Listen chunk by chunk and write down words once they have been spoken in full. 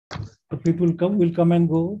The people will come and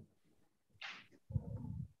go.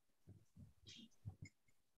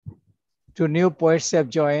 Two new poets have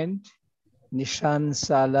joined, Nishan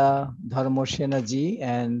Sala Dharmoshena ji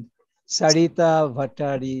and Sarita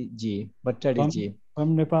Bhattari ji.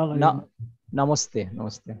 From Nepal. Namaste.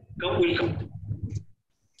 Namaste.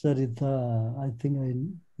 Sarita, I think I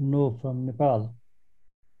know from Nepal.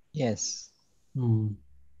 Yes.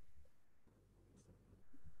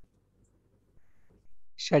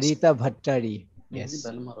 Sarita Bhattari. Yes.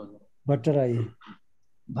 Bhattarari.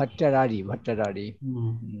 Bhattarari.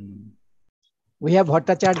 We have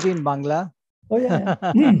Bhattacharya in Bangla. Oh, yeah.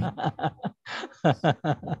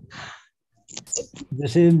 The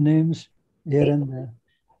same names here and there.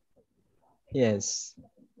 Yes.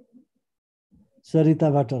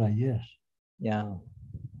 Sarita Bhattacharya, yes. Yeah.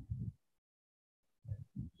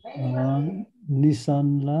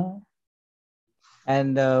 Nisanla.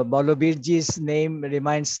 And Balobirji's name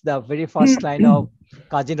reminds the very first line of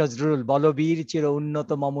Kazi Nazrul, Balobir Chiro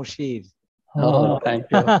Unnoto Mamushir. Oh, thank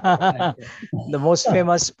you. The most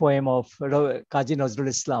famous poem of Kazi Nazrul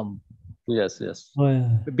Islam. Yes, yes. Oh,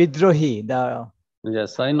 yeah. Bidrohi,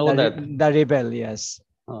 yes, I know that. The rebel, yes.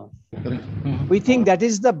 We think that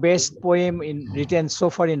is the best poem written so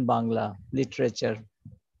far in Bangla literature.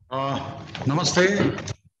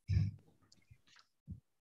 Namaste.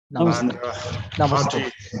 Namaste.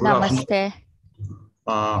 Namaste. Namaste.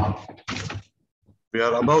 We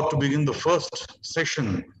are about to begin the first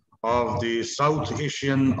session of the South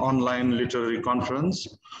Asian Online Literary Conference.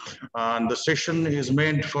 And the session is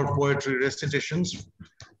meant for poetry recitations.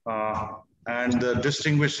 And the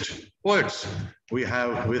distinguished poets we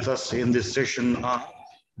have with us in this session are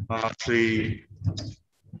Sri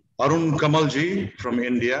Arun Kamalji from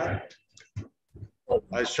India,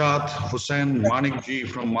 Aishat Hussain Manikji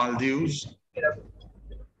from Maldives,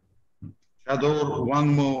 Shador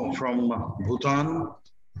Wangmo from Bhutan,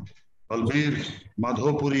 Albir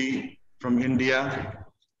Madhopuri from India,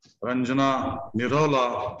 Ranjana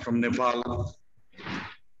Nirola from Nepal,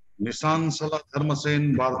 Nisan Salah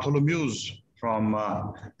Dharmasen Bartholomews from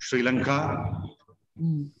Sri Lanka,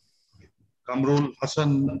 Kamrul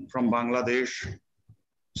Hassan from Bangladesh,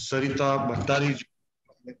 Sarita Bhattari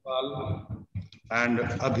from Nepal, and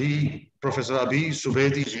Professor Abhi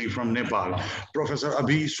Subedi ji from Nepal. Professor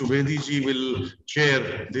Abhi Subedi ji will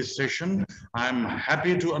chair this session. I'm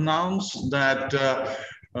happy to announce that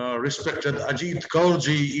respected Ajit Kaur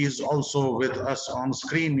ji is also with us on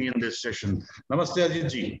screen in this session. Namaste Ajit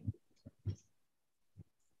ji.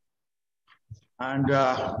 And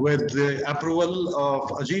with the approval of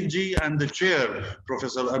Ajit ji and the chair,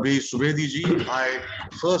 Professor Abhi Subedi ji, I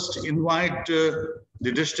first invite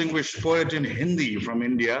the distinguished poet in Hindi from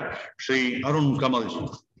India, Sri Arun Kamal ji,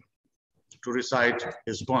 to recite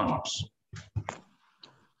his poems.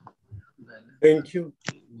 Thank you.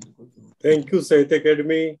 Thank you, Sahitya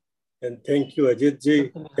Akademi, and thank you, Ajit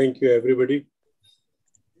ji. Thank you, everybody.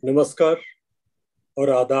 Namaskar or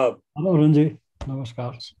Adab. Hello, Arun ji.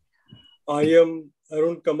 Namaskar. I am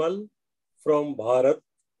Arun Kamal from Bharat,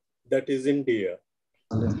 that is India.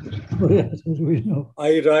 Oh, yes, we know.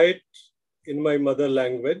 I write in my mother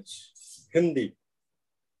language, Hindi.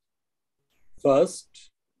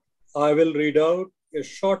 First, I will read out a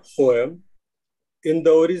short poem in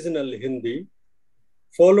the original Hindi,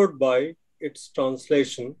 followed by its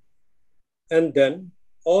translation, and then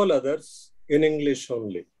all others in English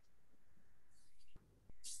only.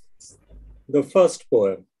 The first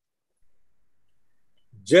poem.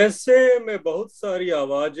 जैसे मैं बहुत सारी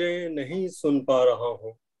आवाजें नहीं सुन पा रहा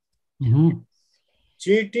हूँ,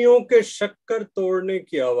 चींटियों के शक्कर तोड़ने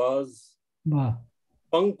की आवाज,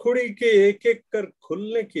 पंखुड़ी के एक एक कर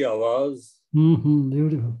खुलने की आवाज,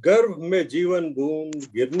 गर्भ में जीवन बूंद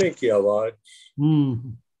गिरने की आवाज,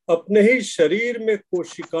 अपने ही शरीर में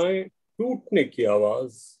कोशिकाएं टूटने की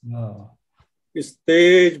आवाज, इस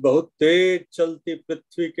तेज बहुत तेज चलती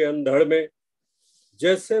पृथ्वी के अंधड़ में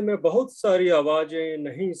जैसे मैं बहुत सारी आवाजें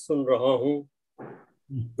नहीं सुन रहा हूँ,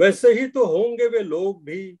 वैसे ही तो होंगे वे लोग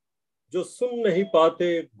भी जो सुन नहीं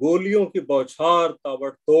पाते गोलियों की बौछार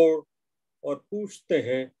ताबड़तोड़ और पूछते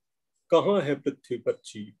हैं कहाँ है पृथ्वी पर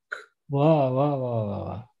चीख। वाह वाह वाह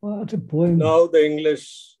वाह, what a poem. Now the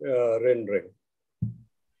English rendering.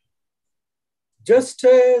 Just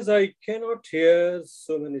as I cannot hear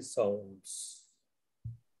so many sounds,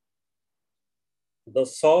 the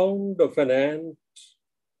sound of an ant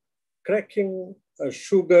cracking a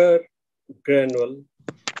sugar granule,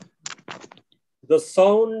 the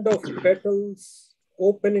sound of petals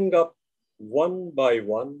opening up one by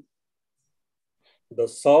one, the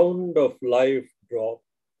sound of live drop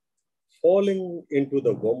falling into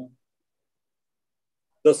the womb,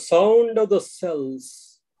 the sound of the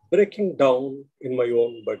cells breaking down in my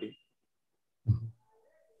own body.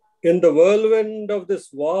 In the whirlwind of this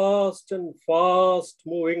vast and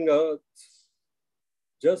fast-moving earth,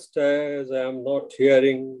 just as I am not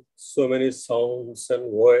hearing so many sounds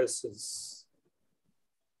and voices,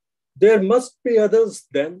 there must be others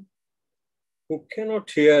then who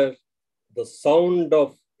cannot hear the sound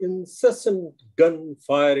of incessant gun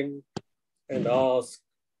firing and ask,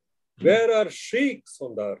 where are sheikhs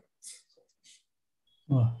on the earth?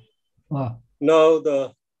 Now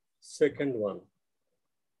the second one.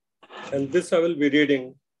 And this I will be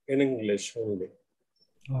reading in English only.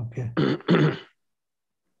 Okay.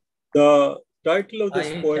 The title of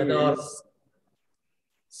this poem is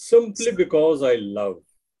Simply Because I Love.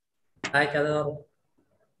 I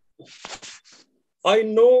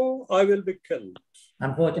know I will be killed.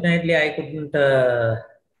 Unfortunately, I couldn't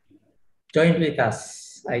join with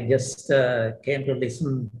us. I just came to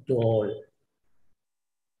listen to all.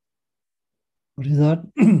 What is that?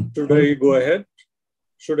 Should I go ahead?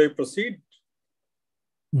 Should I proceed?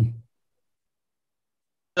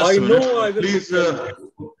 I know I will please, be killed.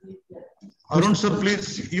 Arun sir,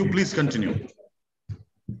 please continue.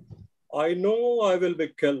 I know I will be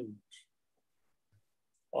killed.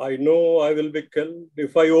 I know I will be killed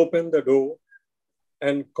if I open the door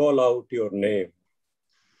and call out your name.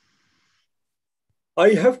 I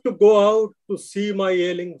have to go out to see my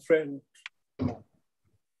ailing friend,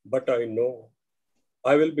 but I know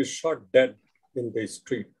I will be shot dead in the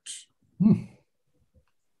street.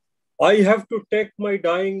 I have to take my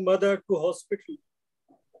dying mother to hospital,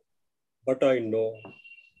 but I know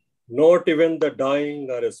not even the dying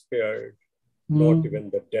are spared, not even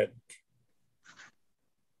the dead.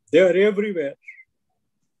 They are everywhere.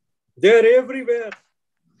 They are everywhere.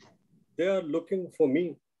 They are looking for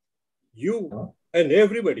me, you, and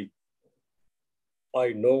everybody.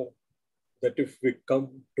 I know that if we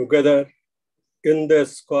come together in the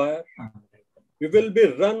square, we will be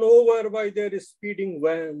run over by their speeding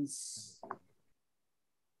vans.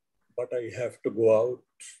 But I have to go out.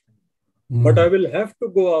 But I will have to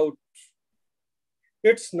go out.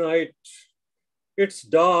 It's night. It's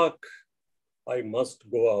dark. I must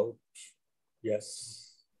go out.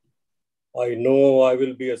 Yes. I know I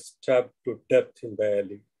will be stabbed to death in the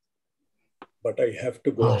alley. But I have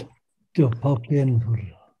to go out. How painful.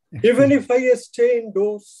 Even if I stay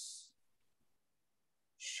indoors,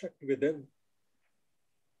 shut within,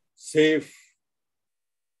 safe,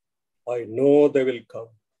 I know they will come.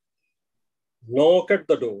 Knock at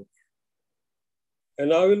the door,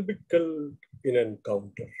 and I will be killed in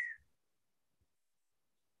encounter.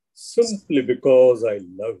 Simply because I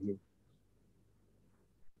love you,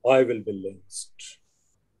 I will be lynched.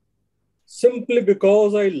 Simply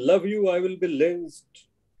because I love you, I will be lynched.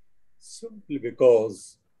 Simply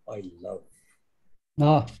because I love.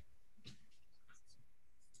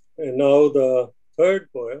 And now the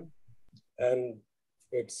third poem, and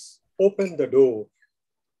it's Open the Door.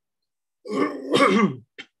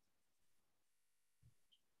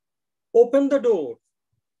 Open the door.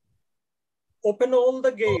 Open all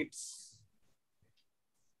the gates.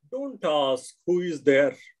 Don't ask who is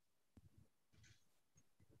there.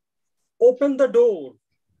 Open the door.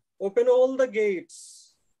 Open all the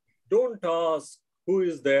gates. Don't ask who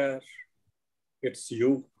is there. It's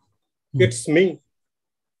you. It's me.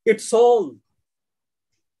 It's all.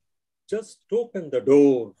 Just open the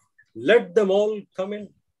door. Let them all come in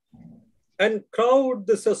and crowd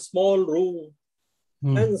this a small room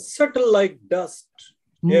and settle like dust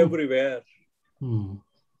everywhere.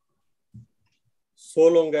 So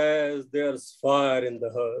long as there's fire in the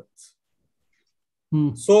hearth,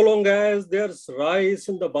 so long as there's rice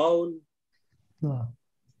in the bowl,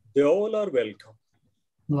 they all are welcome.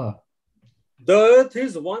 The earth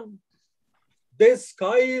is one. The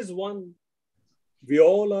sky is one. We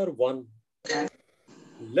all are one.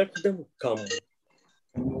 Let them come.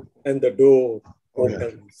 And the door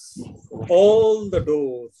opens. All the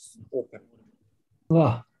doors open.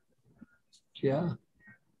 Yeah.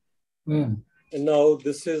 And now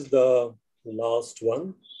this is the last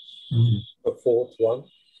one, the fourth one.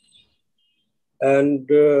 And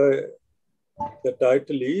the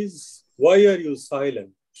title is, Why Are You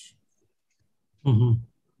Silent?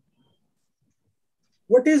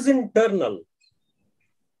 What is internal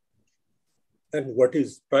and what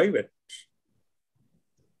is private?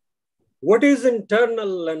 What is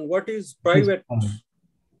internal and what is private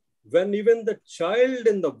when even the child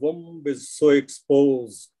in the womb is so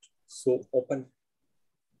exposed, so open?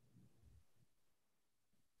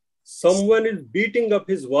 Someone is beating up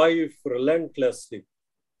his wife relentlessly,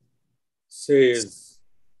 says,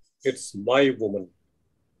 it's my woman,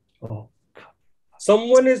 Oh.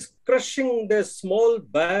 Someone is crushing the small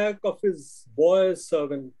back of his boy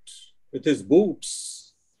servant with his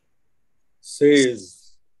boots.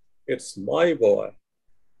 Says, it's my boy.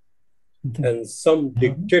 And some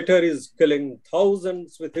dictator is killing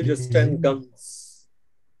thousands with his 10 guns.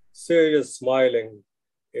 Says, smiling,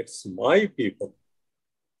 it's my people.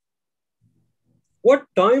 What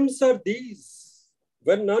times are these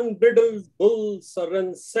when unbridled bulls are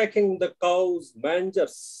ransacking the cows'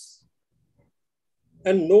 mangers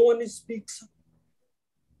and no one speaks up?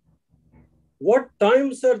 What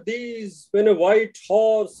times are these when a white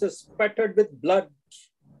horse is spattered with blood,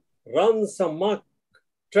 runs amok,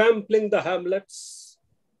 trampling the hamlets,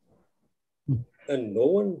 and no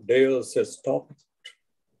one dares to stop it?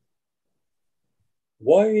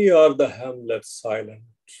 Why are the hamlets silent?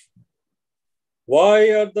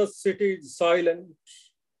 Why are the cities silent?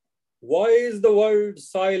 Why is the world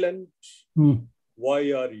silent?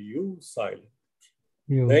 Why are you silent?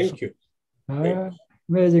 Thank you.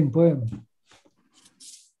 Amazing poem.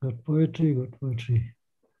 Good poetry, good poetry.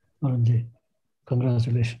 Anandji,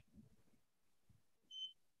 congratulations.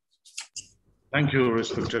 Thank you,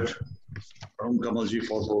 respected Arun Kamalji,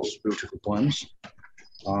 for those beautiful poems.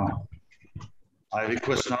 I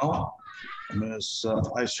request now Ms.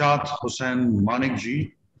 Aishat Hussain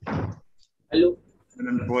Manikji, hello,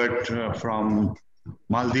 and poet from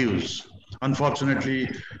Maldives. Unfortunately,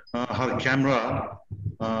 her camera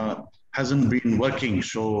hasn't been working,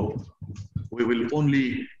 so we will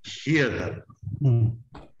only hear her.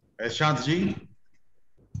 Aishat ji,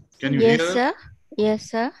 can you hear us? Sir. Yes,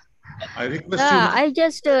 sir. I request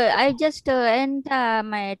you. I just enter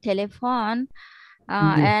my telephone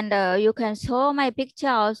and you can show my picture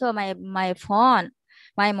also, my phone,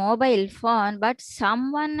 my mobile phone, but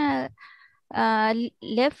someone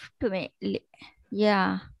left me.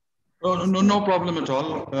 Yeah. Oh, no problem at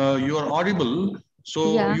all. You are audible,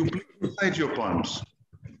 so yeah. You please recite your poems.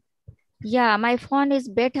 Yeah, my phone is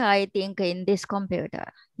better, I think, in this computer.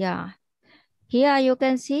 Yeah. Here you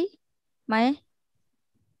can see my...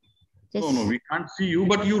 No, we can't see you,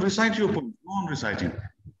 but you recite your poems. Go on reciting.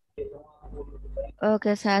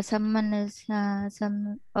 Okay, sir. Someone is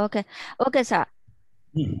Okay. Okay, sir.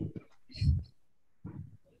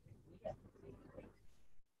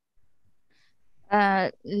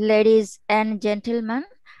 Ladies and gentlemen,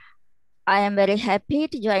 I am very happy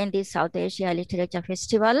to join this South Asia Literature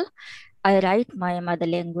Festival. I write my mother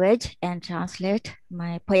language and translate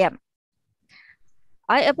my poem.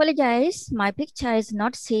 I apologize, my picture is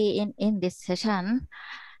not seen in this session,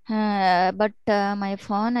 but my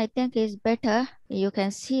phone, I think, is better. You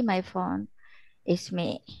can see my phone. It's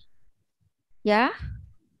me. Yeah?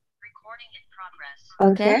 Recording in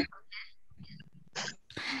progress. Okay.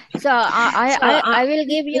 So I will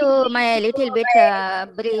give you my little bit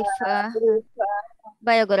brief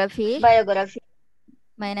biography.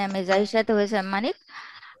 My name is Aishat Hussain Manik.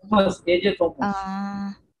 I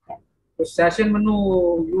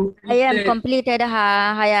am completed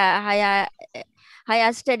higher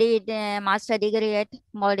studied master degree at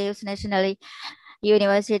Maldives National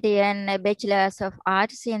University and Bachelor's of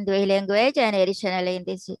Arts in Dui language, and additionally in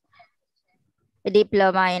this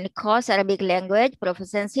diploma in course Arabic language,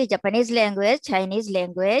 proficiency Japanese language, Chinese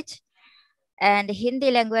language, and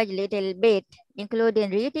Hindi language little bit,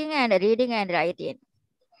 including reading and writing.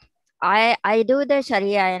 I do the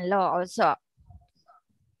Sharia and law also.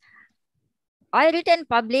 I written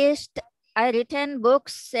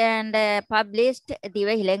books and published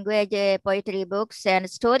Divehi language poetry books and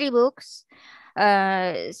story books.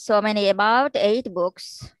 So many, about 8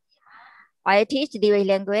 books. I teach Divehi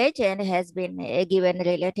language and has been given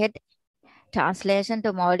related translation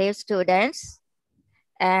to Maldives students.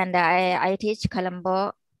 And I teach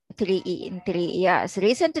Colombo 3 years.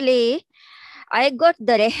 Recently, I got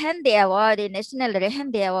the Rehandi Award, the National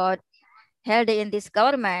Rehandi Award, held in this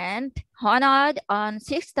government, honored on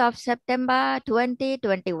 6th of September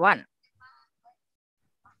 2021.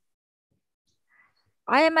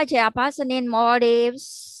 I am a chairperson in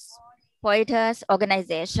Maldives Poeters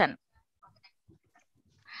Organization.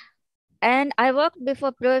 And I worked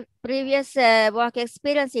before previous work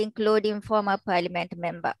experience, including former parliament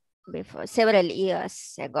member before several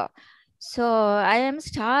years ago. So I am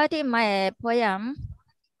starting my poem,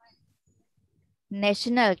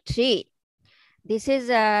 National Tree. This is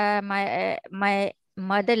my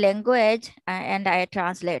mother language and I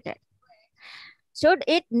translated. Should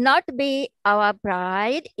it not be our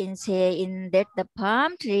pride in saying that the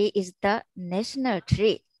palm tree is the national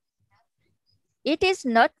tree? It is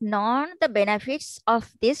not known the benefits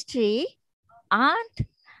of this tree, and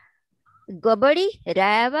Gobadi,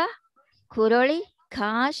 Rava, Kuroli,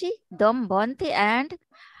 Kashi, Dombonti, and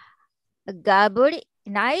Gaburi.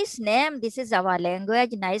 Nice name. This is our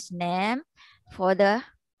language. Nice name for the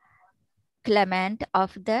clement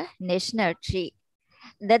of the national tree.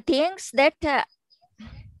 The things that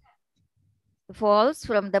falls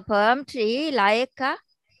from the palm tree like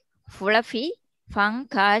fluffy, fang,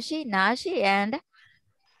 kashi, nashi, and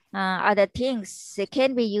other things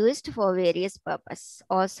can be used for various purposes.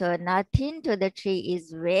 Also, nothing to the tree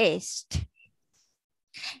is waste.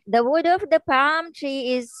 The wood of the palm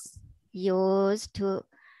tree is used to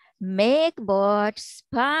make boards.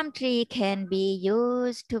 Palm tree can be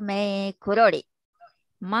used to make kurori.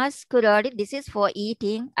 Mas kurori, this is for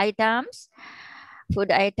eating items,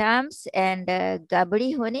 food items, and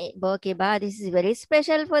gabri honi, bokiba, this is very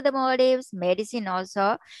special for the Maldives. Medicine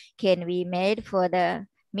also can be made for the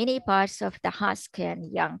many parts of the husk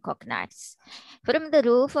and young coconuts. From the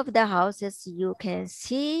roof of the houses, you can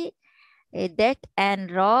see that and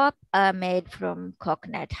rope are made from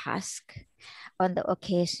coconut husk on the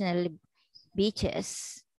occasional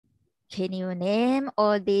beaches. Can you name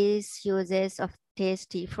all these uses of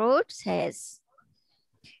tasty fruits?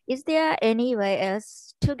 Is there any way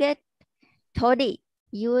else to get toddy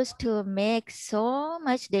used to make so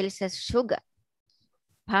much delicious sugar?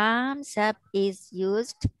 Palm sap is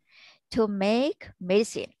used to make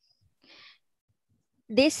medicine.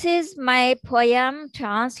 This is my poem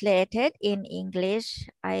translated in English.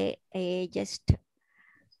 I just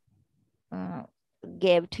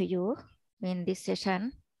gave to you in this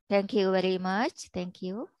session. Thank you very much. Thank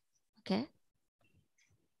you. Okay.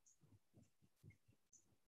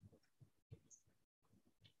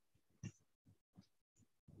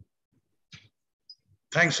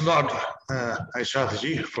 Thanks a lot,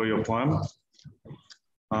 Aishataji, for your poem.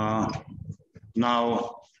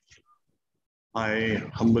 Now, I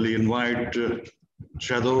humbly invite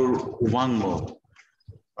Chador Wangmo,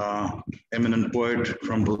 eminent poet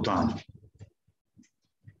from Bhutan.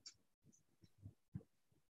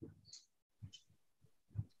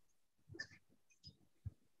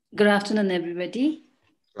 Good afternoon, everybody.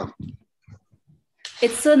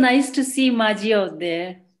 It's so nice to see Maji out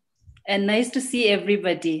there and nice to see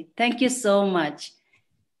everybody. Thank you so much.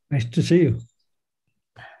 Nice to see you.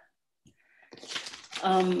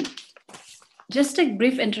 Just a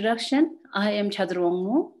brief introduction. I am Chador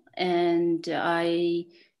Wangmo, and I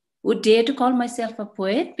would dare to call myself a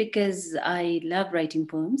poet because I love writing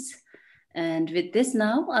poems. And with this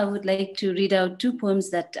now, I would like to read out two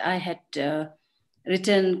poems that I had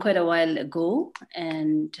written quite a while ago.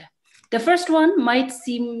 And the first one might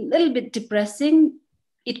seem a little bit depressing.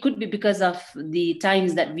 It could be because of the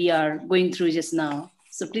times that we are going through just now.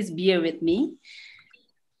 So please bear with me.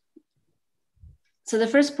 So the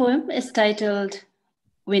first poem is titled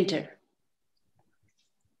Winter.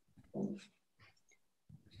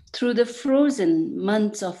 Through the frozen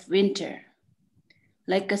months of winter,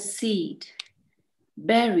 like a seed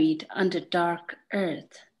buried under dark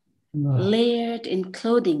earth, layered in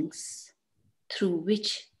clothings through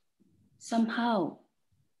which somehow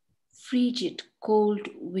frigid cold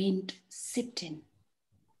wind sipped in.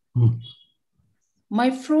 My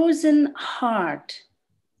frozen heart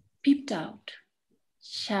peeped out,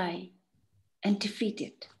 shy and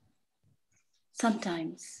defeated,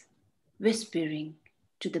 sometimes whispering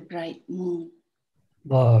to the bright moon,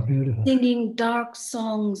 Beautiful. singing dark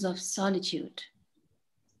songs of solitude,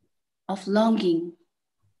 of longing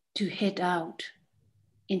to head out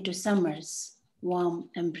into summer's warm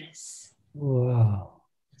embrace. Wow.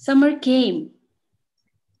 Summer came,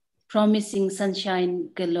 promising sunshine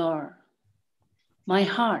galore. My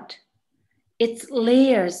heart, its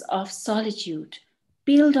layers of solitude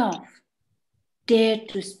peeled off, dared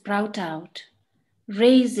to sprout out,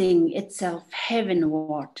 raising itself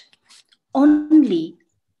heavenward, only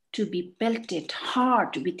to be pelted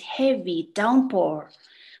hard with heavy downpour,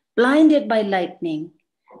 blinded by lightning,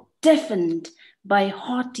 deafened by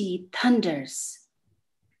haughty thunders.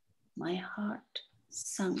 My heart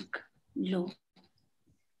sunk low,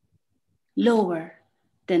 lower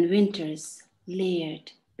than winter's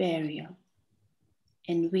layered burial,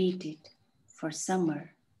 and waited for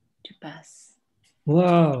summer to pass.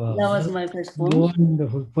 Wow. That was my first poem.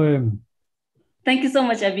 Wonderful poem. Thank you so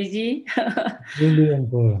much, Abhiji. Brilliant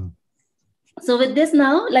poem. So with this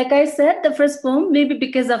now, like I said, the first poem, maybe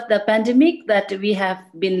because of the pandemic that we have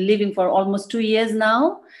been living for almost 2 years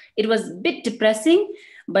now, it was a bit depressing,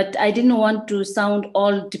 but I didn't want to sound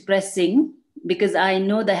all depressing because I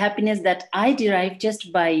know the happiness that I derive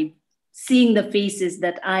just by seeing the faces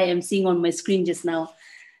that I am seeing on my screen just now.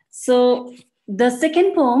 So the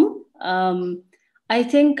second poem, I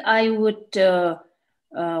think I would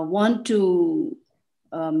want to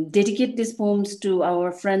dedicate these poems to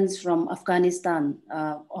our friends from Afghanistan,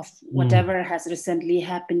 of whatever has recently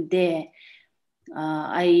happened there.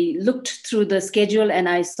 I looked through the schedule and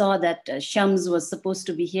I saw that Shams was supposed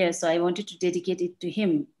to be here, so I wanted to dedicate it to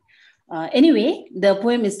him. Anyway, the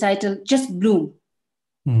poem is titled Just Bloom.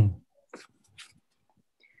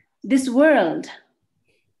 This world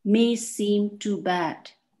may seem too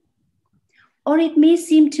bad, or it may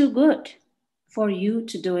seem too good for you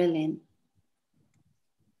to dwell in.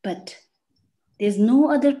 But there's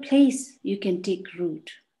no other place you can take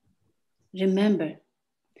root. Remember,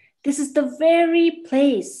 this is the very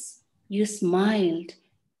place you smiled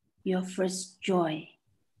your first joy.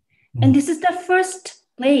 And this is the first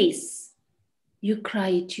place you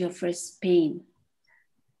cried your first pain.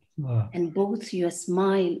 And both your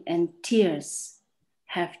smile and tears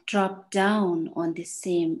have dropped down on the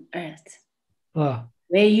same earth,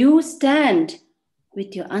 where you stand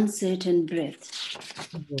with your uncertain breath.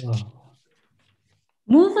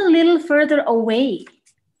 Move a little further away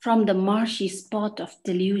from the marshy spot of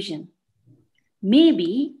delusion.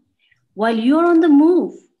 Maybe while you're on the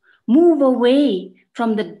move away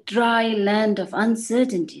from the dry land of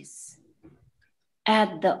uncertainties.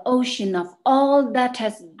 At the ocean of all that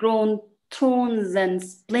has grown thorns and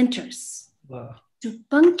splinters, to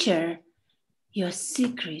puncture your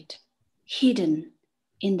secret hidden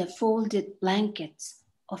in the folded blankets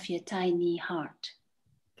of your tiny heart.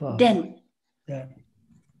 Then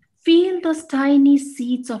feel those tiny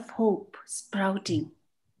seeds of hope sprouting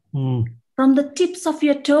from the tips of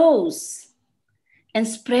your toes and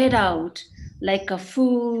spread out like a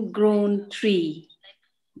full-grown tree.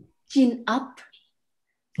 Chin up,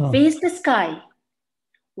 face the sky,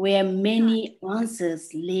 where many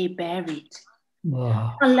answers lay buried.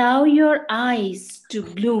 Allow your eyes to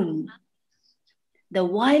bloom, the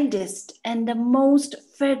wildest and the most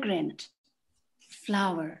fragrant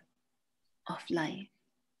flower of life.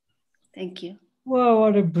 Thank you. Wow,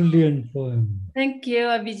 what a brilliant poem. Thank you,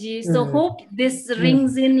 Abhijit. So hope this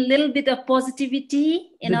rings in a little bit of positivity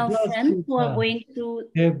in our friends who are going through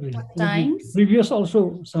tough times. Previous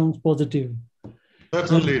also sounds positive.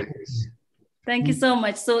 Certainly. Thank you so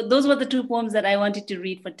much. So those were the two poems that I wanted to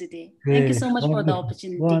read for today. Thank you so much for the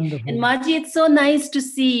opportunity. Wonderful. And Maji, it's so nice to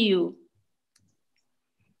see you.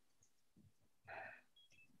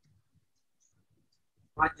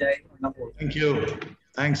 Thank you.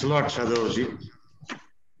 Thanks a lot, Shadowji.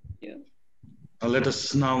 Let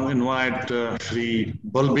us now invite Shri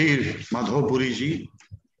Balbir Madhopuri ji,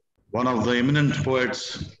 one of the eminent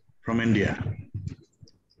poets from India.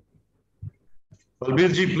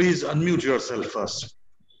 Balbir ji, please unmute yourself first.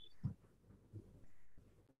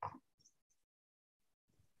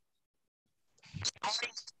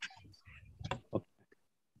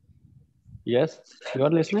 Yes, you are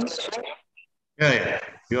listening? Yeah,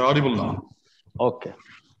 you're audible now. Okay.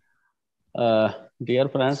 Dear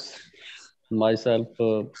friends, myself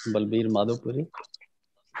Balbir Madhopuri,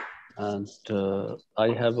 and I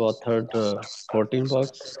have authored 14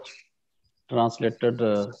 books, translated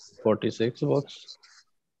 46 books,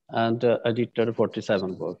 and edited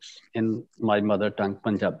 47 books in my mother tongue,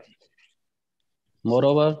 Punjabi.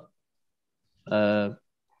 Moreover,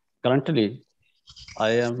 currently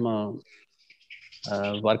I am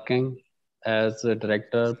working as a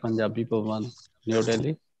director, Punjabi Bhavan, New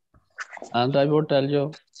Delhi. And I will tell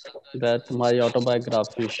you that my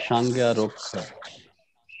autobiography, Shangya Rukh,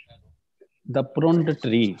 The Pruned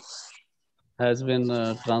Tree, has been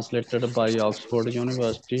translated by Oxford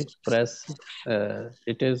University Press.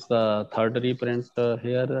 It is the third reprint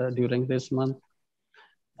here during this month.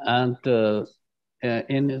 And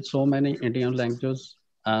in so many Indian languages,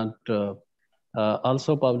 and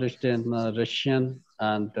also published in Russian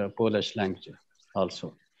and Polish language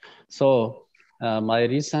also. So my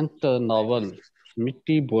recent novel,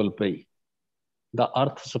 Mitti Bol Pai, The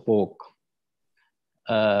Earth Spoke,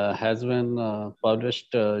 has been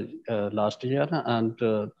published last year, and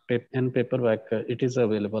in paperback it is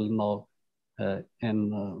available now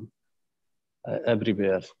in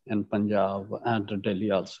everywhere in Punjab and Delhi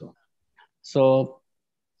also. So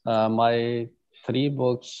my 3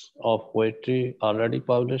 books of poetry already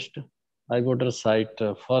published. I would recite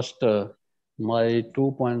first my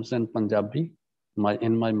 2 poems in Punjabi,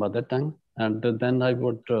 in my mother tongue, and then I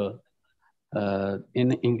would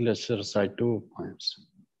in English recite 2 poems.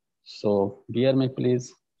 So bear me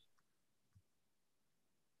please.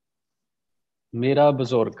 Mera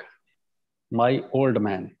buzurg, my old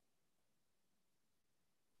man.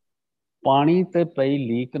 ਪਾਣੀ ਤੇ ਪਈ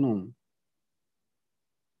leak ਨੂੰ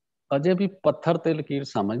ਅਜੇ ਵੀ ਪੱਥਰ ਤੇ ਲਕੀਰ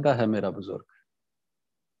ਸਮਝਦਾ ਹੈ ਮੇਰਾ ਬਜ਼ੁਰਗ।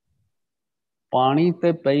 ਪਾਣੀ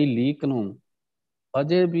ਤੇ ਪਈ ਲੀਕ ਨੂੰ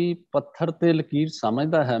ਅਜੇ ਵੀ ਪੱਥਰ ਤੇ ਲਕੀਰ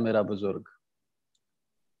ਸਮਝਦਾ ਹੈ ਮੇਰਾ ਬਜ਼ੁਰਗ।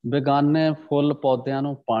 ਬੇਗਾਨੇ ਫੁੱਲ ਪੌਦਿਆਂ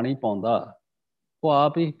ਨੂੰ ਪਾਣੀ ਪਾਉਂਦਾ, ਉਹ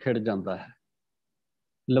ਆਪ ਹੀ ਖਿੜ ਜਾਂਦਾ ਹੈ।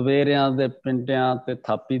 ਲਵੇਰਿਆਂ ਦੇ ਪਿੰਡਿਆਂ ਤੇ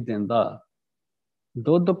ਥਾਪੀ ਦਿੰਦਾ,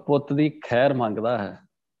 ਦੁੱਧ ਪੁੱਤ ਦੀ ਖੈਰ ਮੰਗਦਾ ਹੈ।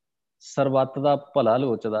 ਸਰਬੱਤ ਦਾ ਭਲਾ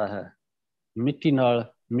ਲੋਚਦਾ ਹੈ, ਮਿੱਟੀ ਨਾਲ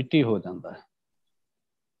ਮਿੱਟੀ ਹੋ ਜਾਂਦਾ ਹੈ।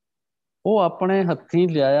 ਉਹ ਆਪਣੇ ਹੱਥੀਂ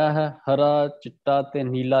ਲਿਆਇਆ ਹੈ ਹਰਾ, ਚਿੱਟਾ ਤੇ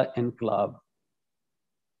ਨੀਲਾ ਇਨਕਲਾਬ।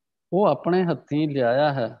 ਉਹ ਆਪਣੇ ਹੱਥੀਂ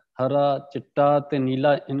ਲਿਆਇਆ ਹੈ ਹਰਾ, ਚਿੱਟਾ ਤੇ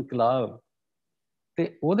ਨੀਲਾ ਇਨਕਲਾਬ,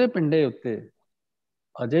 ਤੇ ਉਹਦੇ ਪਿੰਡੇ ਉੱਤੇ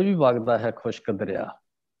ਅਜੇ ਵੀ ਵਗਦਾ ਹੈ ਖੁਸ਼ਕ ਦਰਿਆ।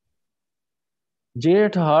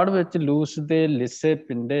 ਜੇਠ ਹਾੜ ਵਿੱਚ ਲੂਸ ਦੇ ਲਿੱਸੇ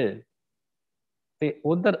ਪਿੰਡੇ, ਤੇ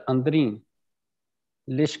ਉਧਰ ਅੰਦਰੀ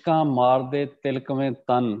ਲਿਸ਼ਕਾਂ ਮਾਰਦੇ ਤਿਲਕਵੇਂ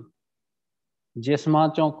ਤਨ, ਜਿਸਮਾਂ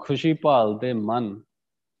ਚੋਂ ਖੁਸ਼ੀ ਭਾਲਦੇ ਮਨ,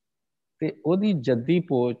 ਤੇ ਉਹਦੀ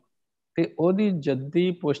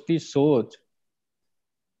ਜੱਦੀ ਪੁਸ਼ਤੀ ਸੋਚ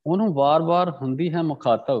ਉਹਨੂੰ ਵਾਰ-ਵਾਰ ਹੁੰਦੀ ਹੈ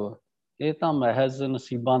ਮੁਖਾਤਬ, ਇਹ ਤਾਂ ਮਹਿਜ਼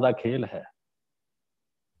ਨਸੀਬਾਂ ਦਾ ਖੇਲ ਹੈ।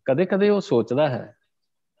 ਕਦੇ-ਕਦੇ ਉਹ ਸੋਚਦਾ ਹੈ,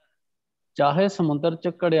 ਚਾਹੇ ਸਮੁੰਦਰ 'ਚ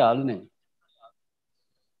ਘੜਿਆਲ ਨੇ,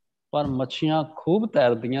 ਪਰ ਮੱਛੀਆਂ ਖੂਬ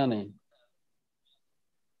ਤੈਰਦੀਆਂ ਨੇ।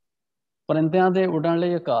 ਪਰਿੰਦਿਆਂ ਦੇ ਉੱਡਣ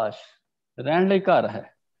ਲਈ ਆਕਾਸ਼, ਰਹਿਣ ਲਈ ਘਰ ਹੈ,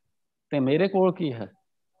 ਤੇ ਮੇਰੇ ਕੋਲ ਕੀ ਹੈ?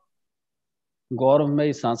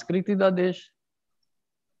 ਗੌਰਵਮਈ ਸੰਸਕ੍ਰਿਤੀ ਦਾ ਦੇਸ਼।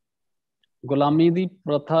 ਗੁਲਾਮੀ ਦੀ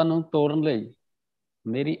ਪ੍ਰਥਾ ਨੂੰ ਤੋੜਨ ਲਈ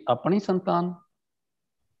ਮੇਰੀ ਆਪਣੀ ਸੰਤਾਨ।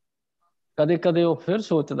 ਕਦੇ-ਕਦੇ ਉਹ ਫਿਰ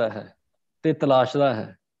ਸੋਚਦਾ ਹੈ ਤੇ ਤਲਾਸ਼ਦਾ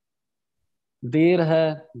ਹੈ, ਦੇਰ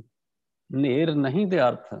ਹੈ ਨੇਰ ਨਹੀਂ ਦੇ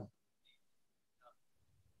ਅਰਥ।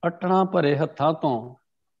 ਅਟਣਾ ਭਰੇ ਹੱਥਾਂ ਤੋਂ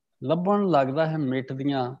ਲੱਭਣ ਲੱਗਦਾ ਹੈ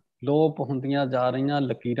ਮਿਟਦੀਆਂ, ਲੋਪ ਹੁੰਦੀਆਂ ਜਾ ਰਹੀਆਂ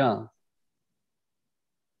ਲਕੀਰਾਂ।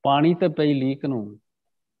 ਪਾਣੀ ਤੇ ਪਈ ਲੀਕ ਨੂੰ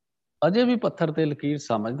ਅਜੇ ਵੀ ਪੱਥਰ ਤੇ ਲਕੀਰ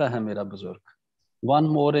ਸਮਝਦਾ ਹੈ ਮੇਰਾ ਬਜ਼ੁਰਗ। One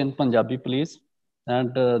more in Punjabi, please,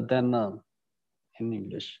 and then in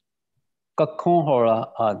English. ਕੱਖੋਂ ਹੌਲਾ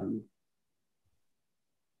ਆਦਮੀ,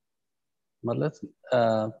 ਮਤਲਬ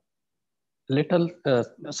ਲਿਟਲ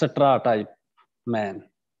ਸਟਰਾ ਟਾਈਪ ਮੈਨ।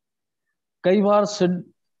 ਕਈ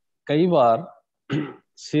ਵਾਰ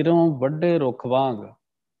ਸਿਰੋਂ ਵੱਡੇ ਰੁੱਖ ਵਾਂਗ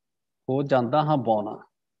ਹੋ ਜਾਂਦਾ ਹਾਂ ਬੌਣਾ,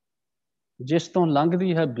 ਜਿਸ ਤੋਂ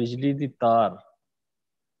ਲੰਘਦੀ ਹੈ ਬਿਜਲੀ ਦੀ ਤਾਰ।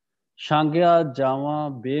 ਛਾਂਗਿਆ ਜਾਵਾਂ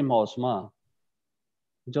ਬੇਮੌਸਮਾਂ,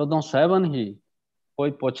 ਜਦੋਂ ਸਹਿਬਨ ਹੀ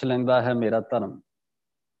ਕੋਈ ਪੁੱਛ ਲੈਂਦਾ ਹੈ ਮੇਰਾ ਧਰਮ।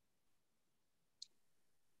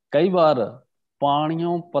 ਕਈ ਵਾਰ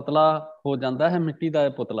ਪਾਣੀਓਂ ਪਤਲਾ ਹੋ ਜਾਂਦਾ ਹੈ ਮਿੱਟੀ ਦਾ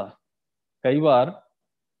ਇਹ ਪੁਤਲਾ। ਕਈ ਵਾਰ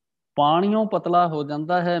ਪਾਣੀਓਂ ਪਤਲਾ ਹੋ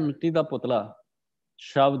ਜਾਂਦਾ ਹੈ ਮਿੱਟੀ ਦਾ ਪੁਤਲਾ।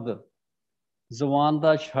 ਸ਼ਬਦ ਜ਼ੁਬਾਨ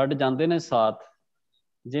ਦਾ ਛੱਡ ਜਾਂਦੇ ਨੇ ਸਾਥ,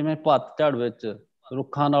 ਜਿਵੇਂ ਪੱਤਝੜ ਵਿੱਚ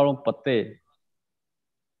ਰੁੱਖਾਂ ਨਾਲੋਂ ਪੱਤੇ।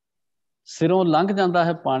 ਸਿਰੋਂ ਲੰਘ ਜਾਂਦਾ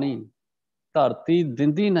ਹੈ ਪਾਣੀ, ਧਰਤੀ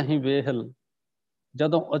ਦਿੰਦੀ ਨਹੀਂ ਵੇਹਲ,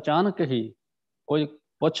 ਜਦੋਂ ਅਚਾਨਕ ਹੀ ਕੋਈ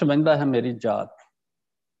ਪੁੱਛ ਬਹਿੰਦਾ ਹੈ ਮੇਰੀ ਜਾਤ।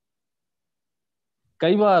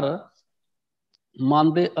 ਕਈ ਵਾਰ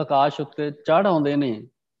ਮਨ ਦੇ ਆਕਾਸ਼ ਉੱਤੇ ਚੜ੍ਹ ਆਉਂਦੇ ਨੇ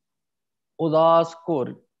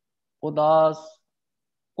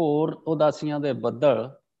ਘੋਰ ਉਦਾਸੀਆਂ ਦੇ ਬੱਦਲ,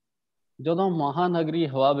 ਜਦੋਂ ਮਹਾਨਗਰੀ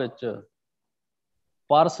ਹਵਾ ਵਿੱਚ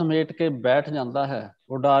ਪਰ ਸਮੇਟ ਕੇ ਬੈਠ ਜਾਂਦਾ ਹੈ।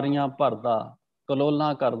 ਉਡਾਰੀਆਂ ਭਰਦਾ,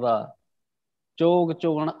 ਕਲੋਲਾਂ ਕਰਦਾ, ਚੋਗ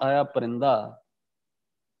ਚੁਗਣ ਆਇਆ ਪਰਿੰਦਾ।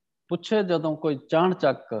 ਪੁੱਛੇ ਜਦੋਂ ਕੋਈ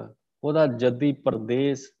ਚਾਣਚੱਕ ਉਹਦਾ ਜੱਦੀ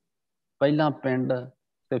ਪਰਦੇਸ, ਪਹਿਲਾਂ ਪਿੰਡ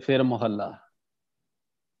ਤੇ ਫਿਰ ਮੁਹੱਲਾ।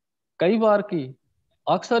 ਕਈ ਵਾਰ ਕੀ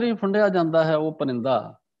ਅਕਸਰ ਹੀ ਫੁੰਡਿਆ ਜਾਂਦਾ ਹੈ ਉਹ ਪਰਿੰਦਾ,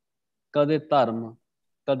 ਕਦੇ ਧਰਮ,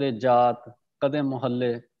 ਕਦੇ ਜਾਤ, ਕਦੇ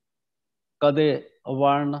ਮੁਹੱਲੇ, ਕਦੇ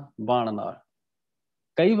ਵਰਣ ਬਾਣ ਨਾਲ।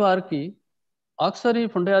 ਕਈ ਵਾਰ ਕੀ ਅਕਸਰ ਹੀ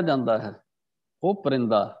ਫੁੰਡਿਆ ਜਾਂਦਾ ਹੈ ਉਹ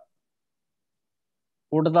ਪਰਿੰਦਾ,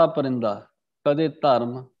 ਉੱਡਦਾ ਪਰਿੰਦਾ, ਕਦੇ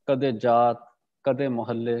ਧਰਮ, ਕਦੇ ਜਾਤ, ਕਦੇ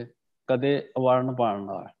ਮੁਹੱਲੇ, ਕਦੇ ਵਰਣ ਬਾਣ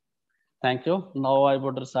ਨਾਲ। Thank you. Now I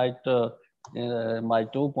would recite my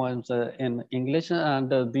 2 poems in English,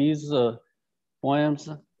 and these poems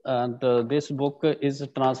and this book is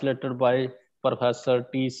translated by Professor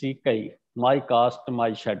T.C. Kai, My Caste, My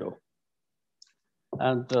Shadow,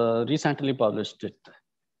 and recently published it.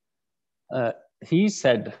 He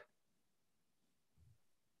said,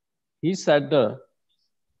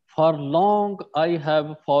 for long I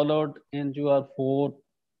have followed in your footsteps.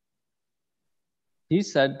 He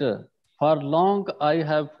said, for long I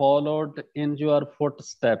have followed in your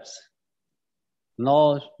footsteps.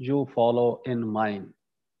 Now you follow in mine.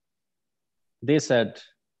 They said,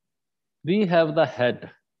 we have the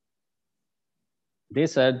head. They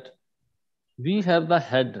said, we have the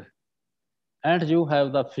head and you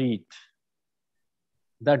have the feet.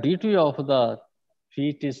 The duty of the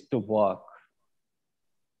feet is to walk.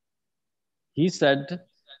 He said,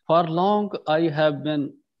 for long I have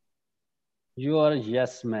been your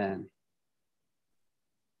yes man.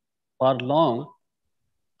 For long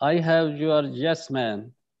I have your yes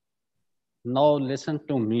man. Now listen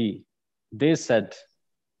to me. They said,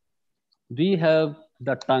 we have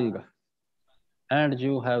the tongue and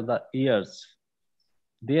you have the ears.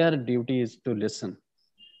 Their duty is to listen.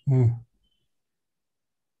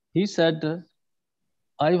 He said,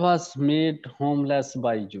 I was made homeless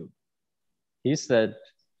by you. He said,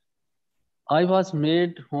 I was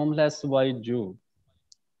made homeless by you.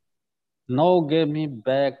 Now give me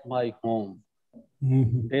back my home.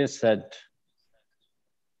 They said,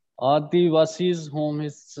 Adivasi's home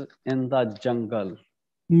is in the jungle.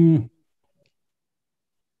 We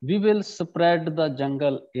will spread the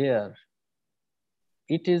jungle air.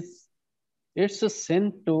 It's a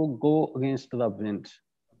sin to go against the wind.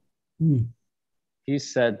 He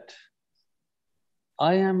said,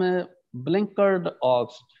 I am a blinkered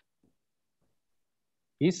ox.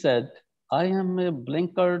 He said, I am a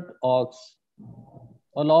blinkered ox.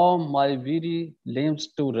 Allow my weary limbs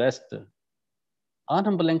to rest.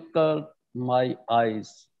 Unblinkered my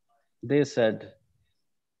eyes. They said,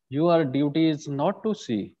 your duty is not to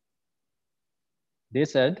see. They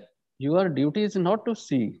said, your duty is not to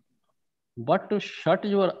see, but to shut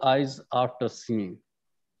your eyes after seeing.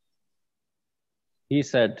 He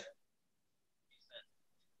said,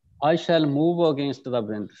 I shall move against the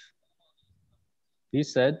wind. He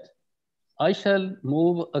said, I shall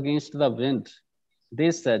move against the wind.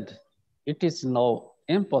 They said, it is now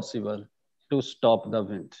impossible to stop the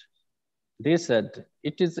wind. They said,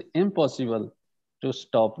 it is impossible to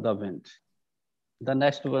stop the wind. The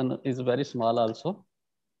next one is very small also.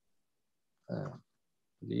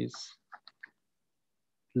 Please.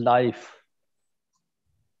 Life.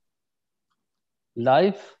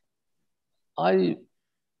 Life, I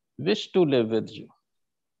wish to live with you.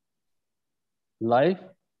 Life,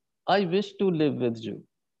 I wish to live with you,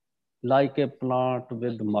 like a plant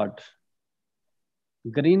with mud,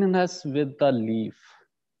 greenness with the leaf,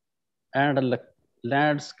 and a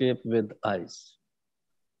landscape with eyes.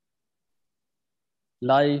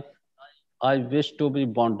 Life, I wish to be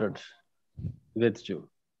bonded with you,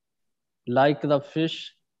 like the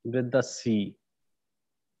fish with the sea,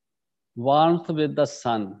 warmth with the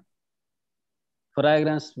sun,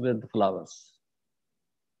 fragrance with flowers.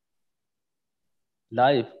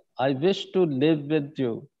 Life, I wish to live with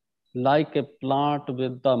you like a plant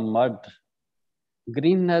with the mud,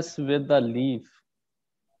 greenness with the leaf,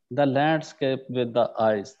 the landscape with the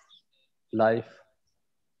eyes. Life,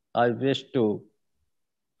 I wish to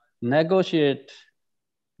negotiate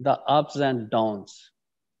the ups and downs,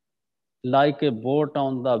 like a boat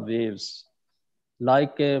on the waves,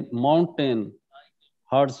 like a mountain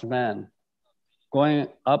herdsman going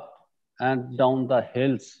up and down the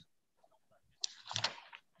hills.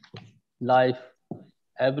 Life,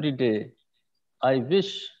 every day, I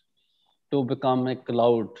wish to become a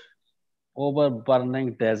cloud over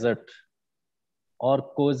burning desert,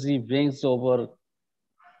 or cozy wings over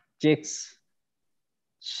chicks,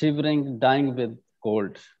 shivering, dying with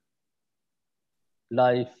cold.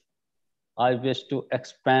 Life, I wish to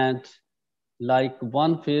expand like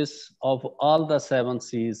one face of all the seven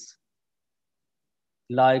seas,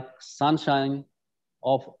 like sunshine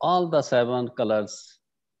of all the seven colors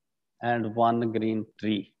and one green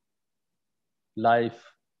tree. Life,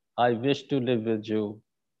 I wish to live with you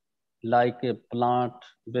like a plant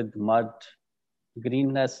with mud,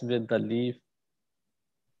 greenness with the leaf,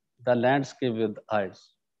 the landscape with eyes.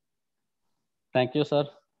 Thank you, sir.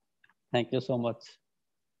 Thank you so much.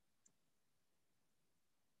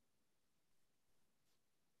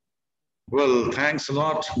 Well, thanks a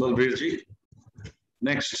lot, Balbirji.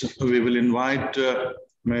 Next, we will invite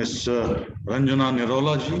Ms. Ranjana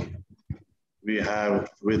Nirola ji. We have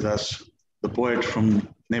with us the poet from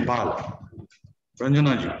Nepal.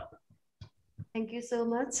 Ranjana ji. Thank you so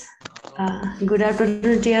much. Good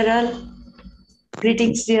afternoon, dear all.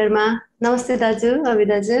 Greetings, dear Ma. Namaste, Daju, Abi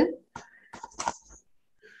Daju.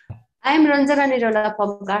 I am Ranjana Nirola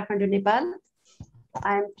from Kathmandu, Nepal.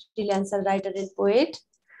 I am freelancer, writer, and poet.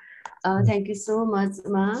 Thank you so much,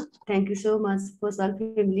 Ma. Thank you so much, FOSWAL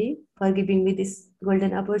family, for giving me this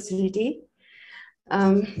golden opportunity.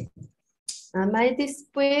 This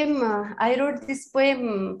poem, I wrote this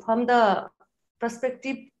poem from the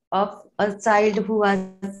perspective of a child who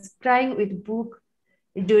was crying with book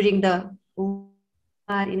during the war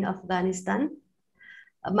in Afghanistan.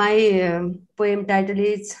 My poem title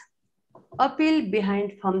is Appeal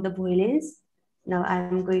Behind from the Violence. Now I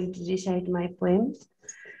am going to recite my poem.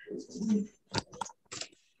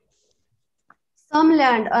 Some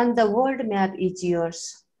land on the world map is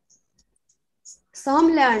yours.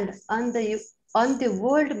 Some land on the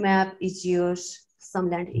world map is yours. Some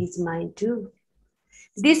land is mine too.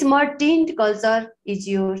 This more tint culture is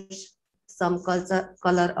yours. Some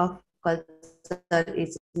color of culture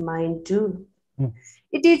is mine too.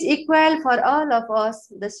 It is equal for all of us,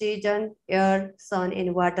 the season, air, sun,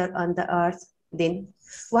 and water on the earth. Then,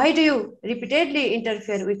 why do you repeatedly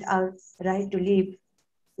interfere with our right to live?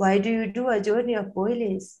 Why do you do a journey of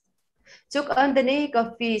violence? Choke on the neck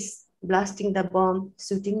of peace, blasting the bomb,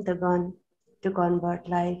 shooting the gun to convert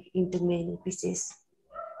life into many pieces.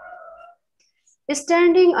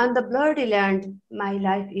 Standing on the bloody land, my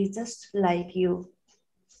life is just like you.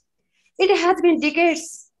 It has been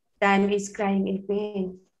decades, time is crying in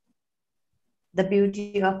pain. The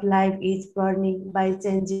beauty of life is burning by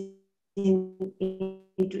changing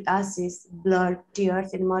into ashes, blood,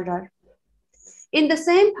 tears, and murder. In the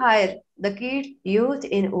same fire, the kids, youth,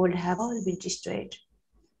 and old have all been destroyed.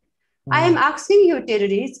 I am asking you,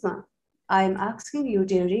 terrorism. I am asking you,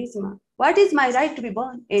 terrorism. What is my right to be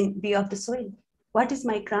born and be of the soil? What is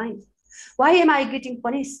my crime? Why am I getting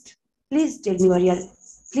punished? Please tell me, warrior.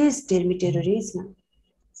 Please tell me, terrorism.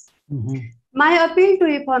 My appeal to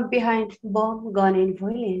you from behind bomb, gun, and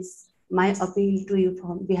violence. My appeal to you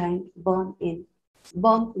from behind bomb,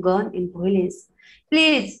 gun, and violence.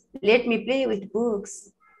 Please let me play with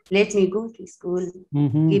books. Let me go to school.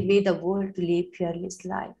 Give me the world to live fearless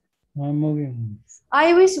life.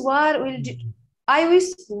 I wish war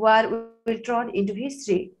will turn into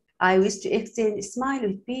history. I wish to exchange smile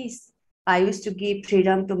with peace. I wish to give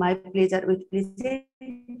freedom to my pleasure with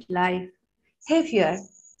pleasant life. Have fear.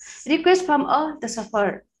 Request from all the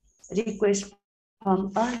suffer. Request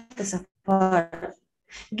from all the suffer.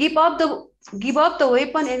 Give up the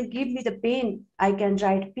weapon and give me the pen. I can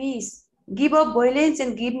write peace. Give up violence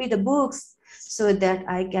and give me the books so that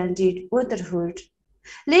I can read brotherhood.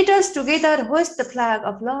 Let us together hoist the flag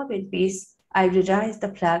of love and peace. I will raise the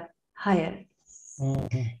flag higher.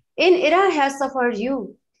 An era has suffered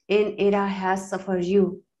you. An era has suffered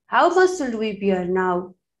you. How much should we bear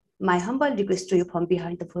now? My humble request to you from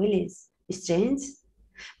behind the violence. Strange,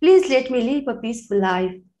 please let me live a peaceful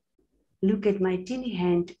life. Look at my teeny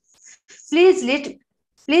hand. Please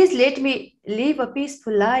let me live a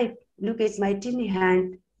peaceful life. Look at my teeny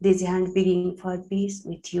hand. This hand begging for peace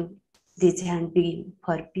with you. This hand begging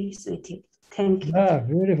for peace with you. Thank you. Ah,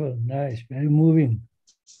 beautiful, nice, very moving.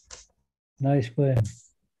 Nice poem.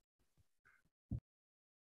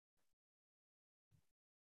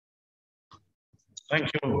 Thank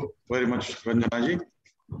you very much, Ranjanaji.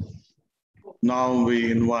 Now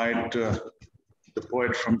we invite the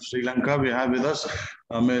poet from Sri Lanka. We have with us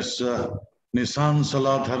Ms.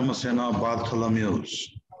 Nisansala Dharmasena Bartholomews.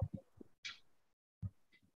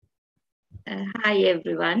 Hi,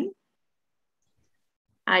 everyone.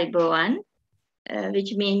 Hi, Boan,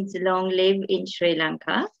 which means long live in Sri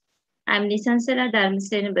Lanka. I'm Nisansala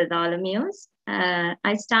Dharmasena Bartholomews.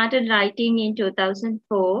 I started writing in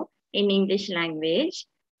 2004 in English language,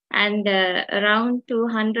 and around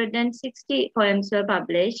 260 poems were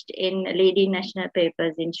published in leading national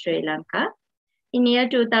papers in Sri Lanka. In year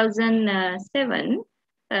 2007,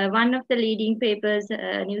 one of the leading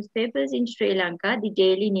newspapers in Sri Lanka, the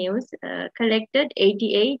Daily News, collected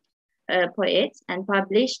 88 poets and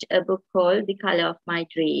published a book called The Color of My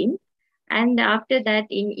Dream. And after that,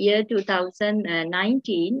 in year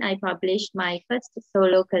 2019, I published my first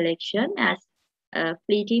solo collection as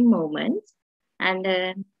Fleeting Moments. And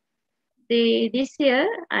this year,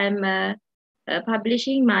 I'm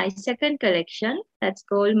publishing my second collection that's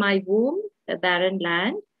called My Womb, A Barren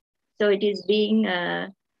Land. So it is being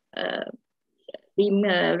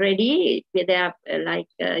ready. They are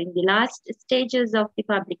in the last stages of the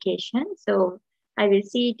publication. So I will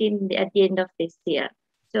see it at the end of this year.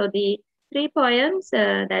 So the 3 poems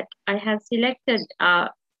that I have selected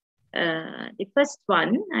are the first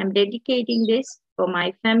one. I'm dedicating this for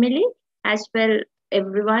my family as well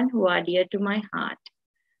everyone who are dear to my heart.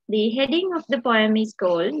 The heading of the poem is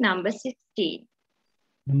called Number 16.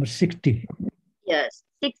 Number 60. Yes,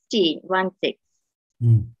 16, 1 6.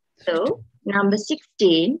 So, number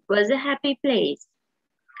 16 was a happy place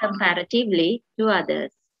comparatively to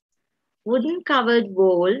others. Wooden covered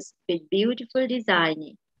walls with beautiful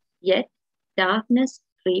designing, yet darkness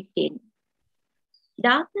crept in.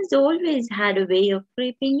 Darkness always had a way of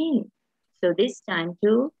creeping in, so this time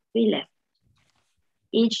too we left.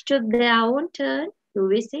 Each took their own turn to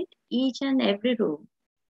visit each and every room,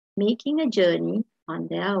 making a journey on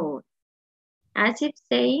their own, as if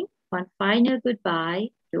saying one final goodbye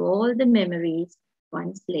to all the memories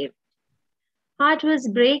once lived. Heart was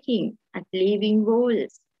breaking at leaving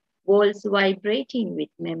walls, walls vibrating with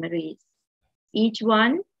memories, each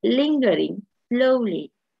one lingering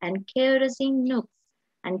slowly and caressing nooks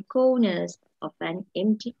and corners of an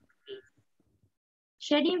empty place,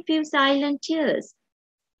 shedding few silent tears,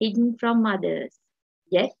 hidden from others,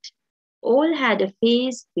 yet all had a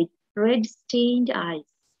face with red-stained eyes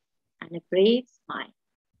and a brave smile,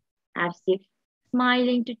 as if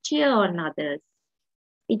smiling to cheer on others.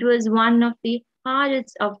 It was one of the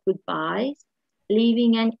hardest of goodbyes,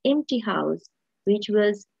 leaving an empty house, which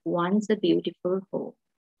was once a beautiful home.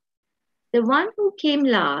 The one who came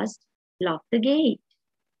last locked the gate,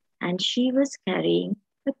 and she was carrying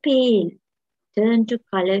a pail turned to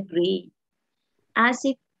color green, as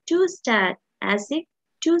if too sad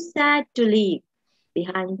to leave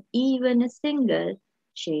behind even a single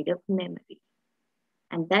shade of memory.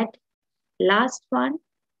 And that last one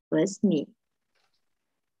was me.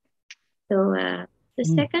 So the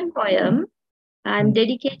second poem, I'm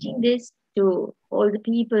dedicating this to all the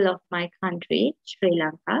people of my country, Sri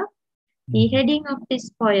Lanka. The heading of this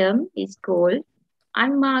poem is called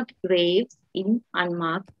Unmarked Graves in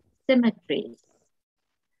Unmarked Cemeteries.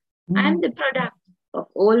 I am the product of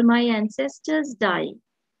all my ancestors dying,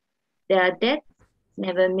 their deaths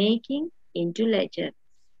never making into legends.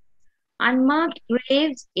 Unmarked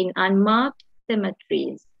graves in unmarked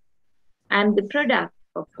cemeteries. I am the product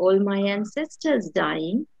of all my ancestors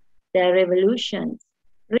dying, their revolutions,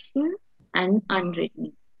 written and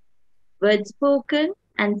unwritten, words spoken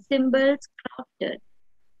and symbols crafted,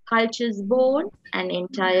 cultures born and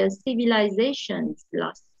entire civilizations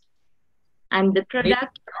lost. I am the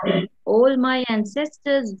product of all my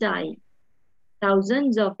ancestors dying,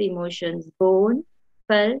 thousands of emotions born,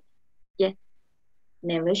 felt, yet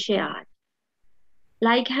never shared.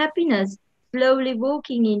 Like happiness slowly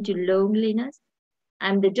walking into loneliness, I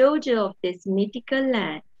am the daughter of this mythical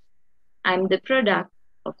land. I am the product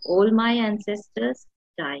of all my ancestors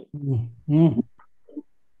dying.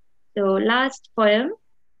 So last poem,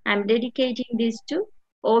 I am dedicating this to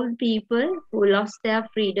all people who lost their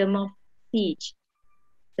freedom of speech.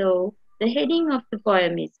 So the heading of the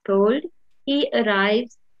poem is called He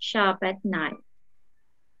Arrives Sharp at 9.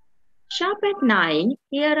 Sharp at 9,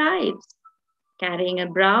 he arrives, carrying a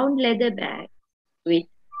brown leather bag with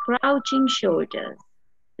crouching shoulders,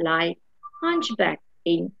 like hunchback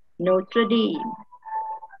in Notre Dame.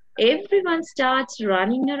 Everyone starts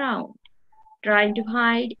running around, trying to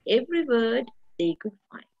hide every word they could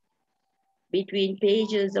find, between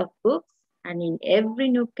pages of books and in every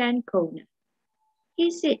nook and corner.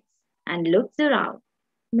 He sits and looks around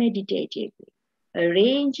meditatively,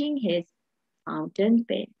 arranging his fountain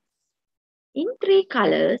pen in 3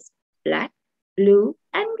 colors, black, blue,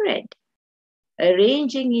 and red,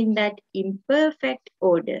 arranging in that imperfect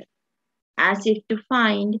order, as if to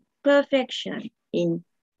find perfection in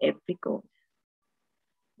every corner.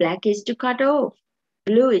 Black is to cut off,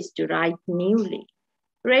 blue is to write newly,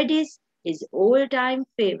 red is his all-time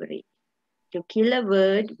favorite, to kill a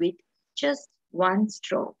word with just one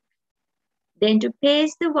stroke. Then to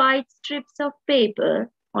paste the white strips of paper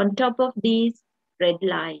on top of these red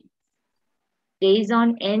lines. Days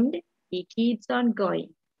on end, he keeps on going,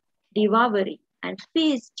 devouring and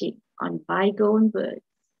feasting on bygone words.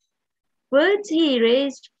 Words he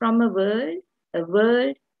erased from a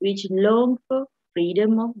world which longed for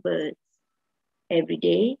freedom of words. Every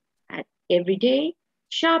day,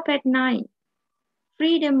 sharp at 9,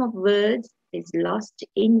 freedom of words is lost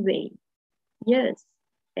in vain. Yes,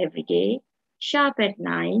 every day, sharp at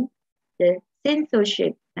 9, the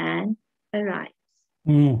censorship man arrives.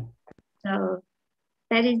 So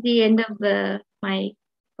that is the end of my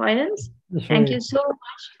poems. Thank you so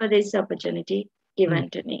much for this opportunity given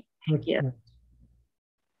to me. Thank you.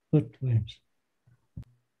 Good poems.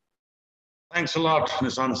 Thanks a lot,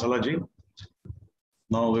 Ms. Ansalaji.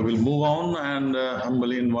 Now we will move on and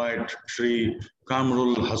humbly invite Shri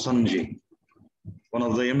Kamrul Hassanji, one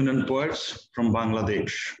of the eminent poets from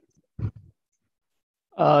Bangladesh.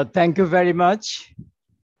 Thank you very much.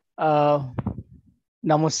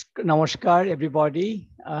 Namaskar, everybody.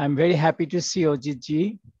 I'm very happy to see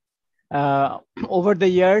Ojitji. Over the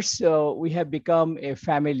years, we have become a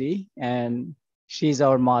family, and she's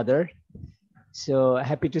our mother. So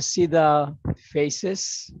happy to see the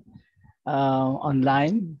faces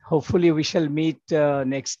online. Hopefully we shall meet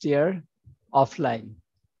next year offline.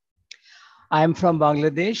 I'm from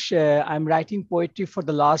Bangladesh. I'm writing poetry for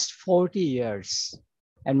the last 40 years.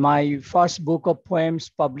 And my first book of poems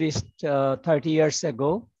published 30 years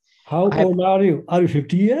ago. How old are you? Are you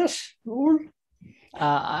 50 years old?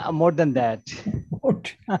 More than that.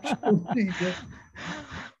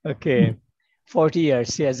 Okay, 40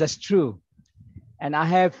 years, yes, that's true. And I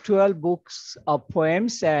have 12 books of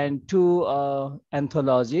poems and 2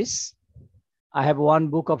 anthologies. I have one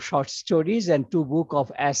book of short stories and 2 books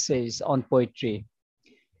of essays on poetry.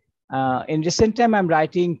 In recent time, I'm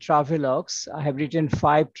writing travelogues. I have written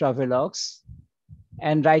 5 travelogues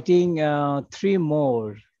and writing 3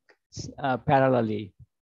 more parallelly.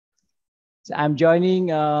 So I'm joining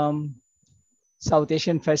South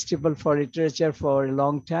Asian Festival for Literature for a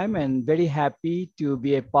long time and very happy to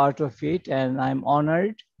be a part of it. And I'm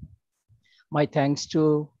honored. My thanks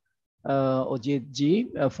to Ojit ji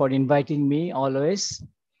for inviting me always.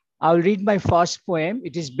 I'll read my first poem.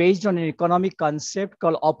 It is based on an economic concept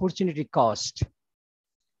called opportunity cost.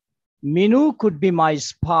 Minu could be my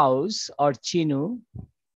spouse or Chinu.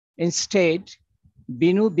 Instead,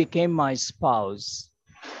 Binu became my spouse.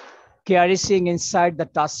 Caressing inside the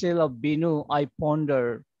tassel of Binu, I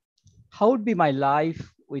ponder, how would be my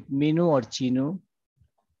life with Minu or Chinu?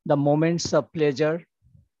 The moments of pleasure.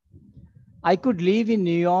 I could live in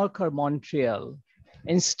New York or Montreal.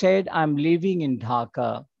 Instead, I'm living in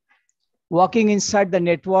Dhaka. Walking inside the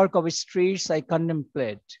network of streets, I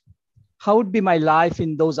contemplate, how would be my life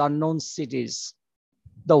in those unknown cities?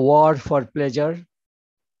 The war for pleasure.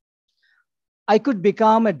 I could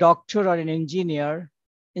become a doctor or an engineer.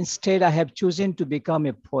 Instead, I have chosen to become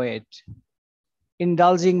a poet.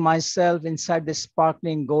 Indulging myself inside the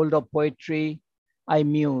sparkling gold of poetry, I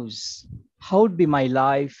muse, how would be my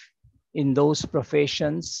life in those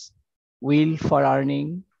professions, will for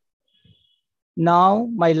earning? Now,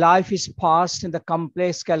 my life is passed in the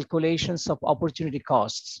complex calculations of opportunity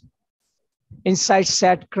costs. Inside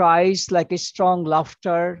sad cries like a strong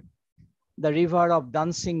laughter, the river of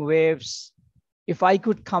dancing waves. If I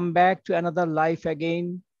could come back to another life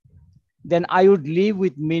again, then I would live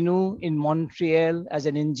with Minu in Montreal as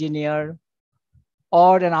an engineer,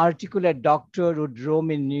 or an articulate doctor would roam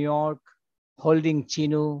in New York, holding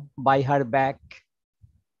Chinu by her back.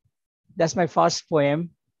 That's my first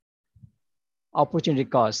poem, Opportunity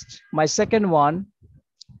Cost. My second one,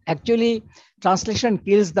 actually, translation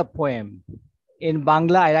kills the poem. In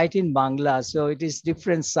Bangla, I write in Bangla, so it is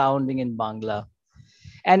different sounding in Bangla.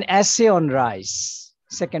 An essay on rice,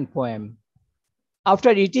 second poem.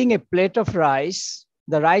 After eating a plate of rice,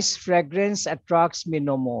 the rice fragrance attracts me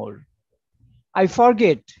no more. I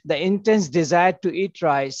forget the intense desire to eat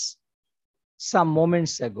rice some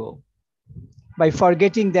moments ago. By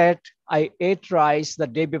forgetting that I ate rice the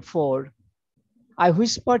day before, I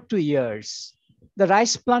whispered to ears, the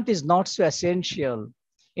rice plant is not so essential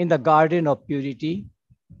in the garden of purity.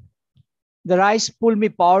 The rice pulled me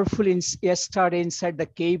powerfully yesterday inside the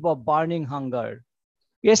cave of burning hunger.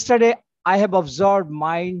 Yesterday, I have observed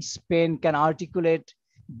mind's pen can articulate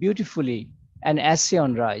beautifully an essay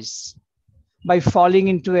on rice. By falling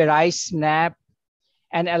into a rice nap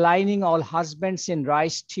and aligning all husbands in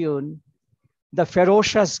rice tune, the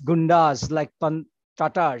ferocious gundas like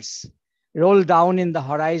Tatars roll down in the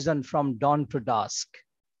horizon from dawn to dusk.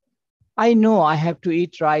 I know I have to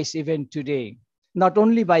eat rice even today, not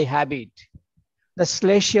only by habit. The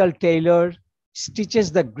celestial tailor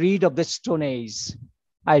stitches the greed of the Stone Age.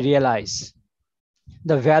 I realize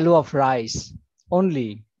the value of rice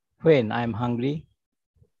only when I'm hungry.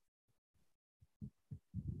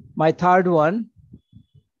 My third one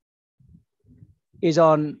is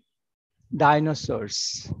on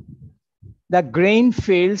dinosaurs. The grain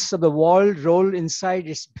fields of the world roll inside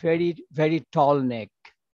its very, very tall neck.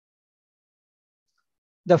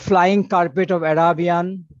 The flying carpet of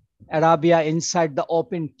Arabia inside the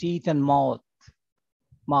open teeth and mouth,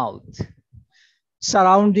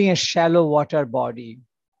 surrounding a shallow water body.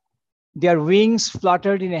 Their wings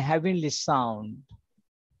fluttered in a heavenly sound,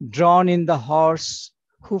 drawn in the horse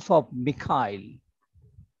hoof of Mikhail.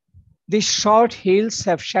 These short hills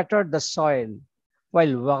have shattered the soil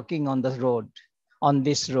while walking on the road, on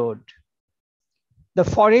this road. The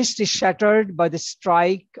forest is shattered by the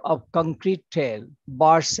strike of concrete tail.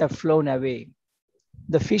 Birds have flown away.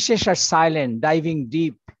 The fishes are silent, diving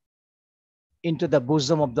deep into the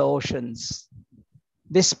bosom of the oceans.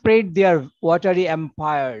 They spread their watery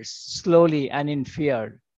empires slowly and in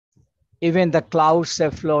fear. Even the clouds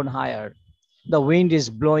have flown higher. The wind is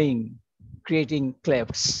blowing, creating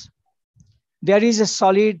clefts. There is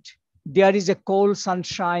a cold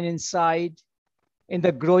sunshine inside. In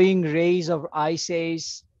the growing rays of ice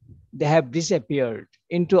age, they have disappeared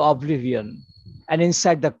into oblivion and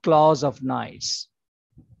inside the claws of nights.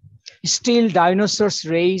 Still, dinosaurs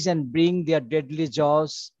raise and bring their deadly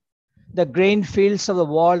jaws. The grain fields of the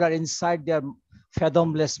world are inside their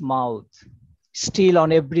fathomless mouth. Still,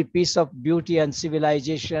 on every piece of beauty and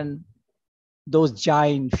civilization, those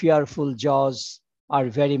giant, fearful jaws are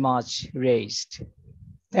very much raised.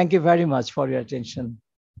 Thank you very much for your attention.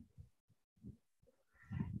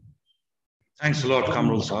 Thanks a lot,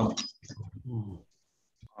 Kamrul Saab.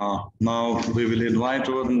 Now we will invite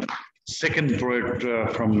our second poet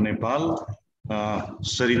from Nepal,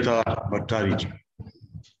 Sarita Bhattari.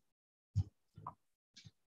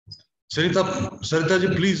 Sarita ji,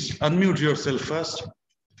 please unmute yourself first.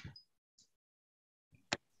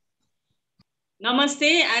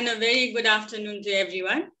 Namaste and a very good afternoon to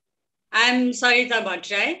everyone. I'm Sahitya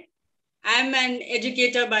Bhattrai. I'm an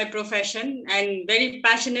educator by profession and very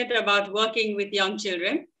passionate about working with young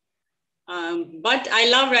children. But I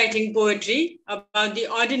love writing poetry about the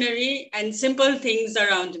ordinary and simple things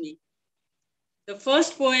around me. The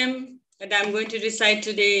first poem that I'm going to recite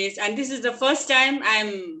today is, and this is the first time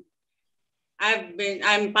I'm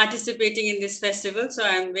participating in this festival, so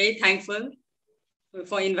I'm very thankful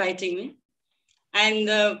for inviting me. And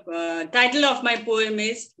the title of my poem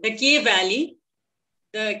is The K Valley.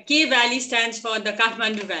 The K Valley stands for the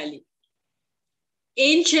Kathmandu Valley.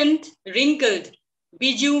 Ancient, wrinkled,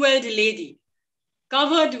 bejeweled lady,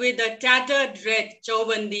 covered with a tattered red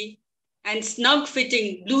chaubandi and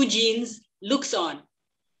snug-fitting blue jeans, looks on.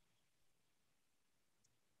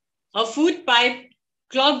 Her food pipe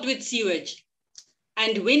clogged with sewage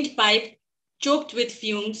and windpipe choked with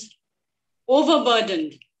fumes,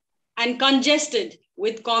 overburdened and congested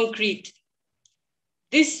with concrete.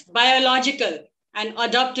 This biological and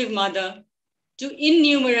adoptive mother to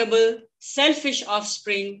innumerable selfish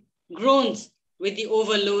offspring groans with the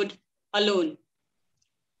overload alone.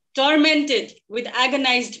 Tormented with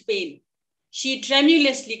agonized pain, she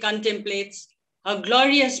tremulously contemplates her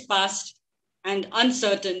glorious past and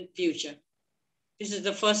uncertain future. This is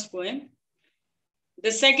the first poem.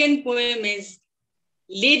 The second poem is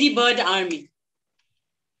Ladybird Army.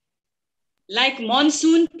 Like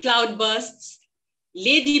monsoon cloudbursts,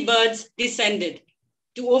 ladybirds descended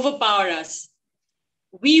to overpower us.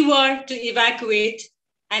 We were to evacuate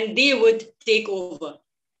and they would take over.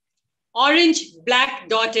 Orange, black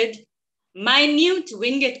dotted, minute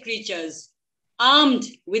winged creatures, armed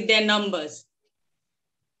with their numbers.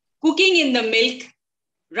 Cooking in the milk,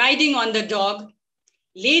 riding on the dog,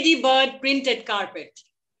 ladybird printed carpet.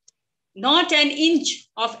 Not an inch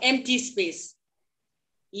of empty space.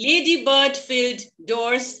 Ladybird filled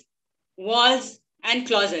doors, walls, and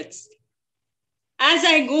closets. As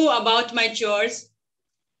I go about my chores,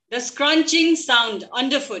 the scrunching sound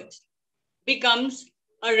underfoot becomes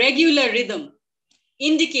a regular rhythm,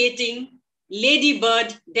 indicating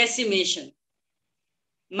ladybird decimation.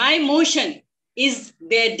 My motion is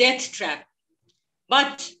their death trap,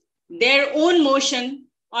 but their own motion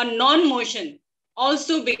or non-motion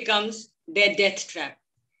also becomes their death trap.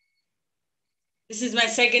 This is my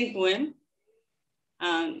second poem.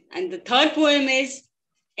 And the third poem is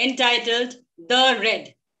entitled The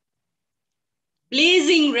Red.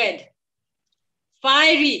 Blazing red,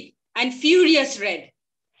 fiery and furious red,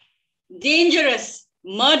 dangerous,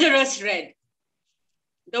 murderous red.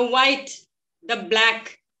 The white, the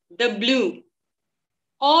black, the blue,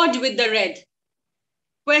 awed with the red,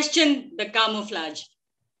 question the camouflage.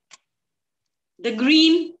 The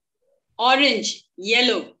green, orange,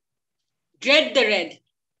 yellow, dread the red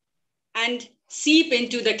and seep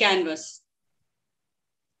into the canvas.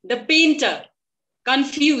 The painter,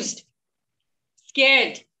 confused,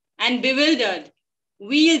 scared, and bewildered,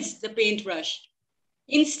 wields the paintbrush.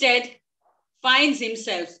 Instead, finds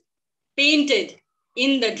himself painted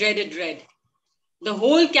in the dreaded red. The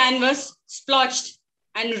whole canvas splotched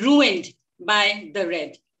and ruined by the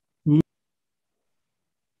red.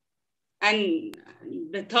 And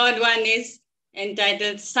the third one is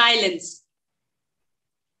entitled Silence.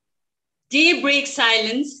 Daybreak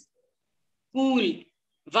silence, cool,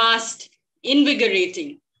 vast,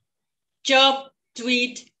 invigorating. Chirp,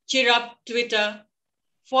 tweet, chirrup, twitter,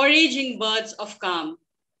 foraging birds of calm.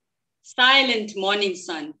 Silent morning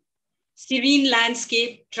sun, serene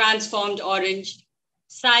landscape transformed orange.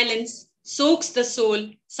 Silence soaks the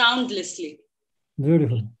soul soundlessly.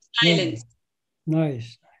 Beautiful. Silence.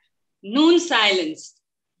 Nice. Noon silence,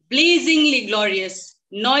 blazingly glorious,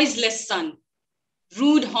 noiseless sun.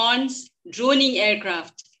 Rude horns, droning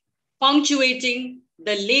aircraft, punctuating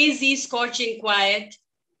the lazy, scorching quiet,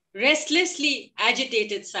 restlessly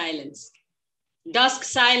agitated silence. Dusk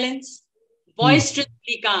silence,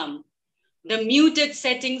 boisterously calm, the muted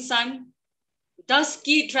setting sun,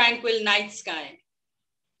 dusky, tranquil night sky,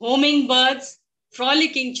 homing birds,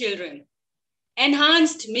 frolicking children,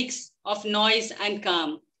 enhanced mix of noise and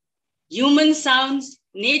calm, human sounds,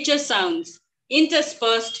 nature sounds,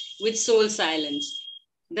 interspersed with soul silence.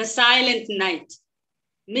 The silent night,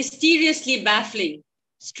 mysteriously baffling,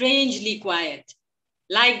 strangely quiet,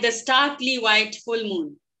 like the starkly white full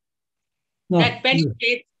moon that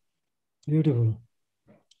penetrates Beautiful.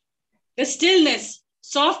 The stillness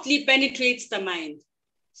softly penetrates the mind.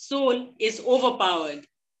 Soul is overpowered.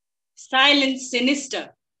 Silence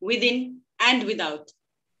sinister within and without.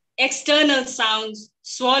 External sounds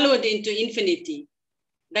swallowed into infinity.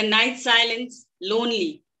 The night silence,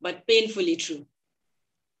 lonely but painfully true.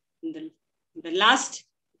 The last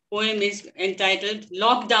poem is entitled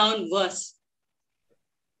Lockdown Verse.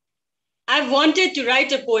 I've wanted to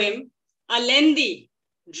write a poem, a lengthy,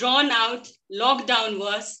 drawn out lockdown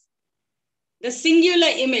verse. The singular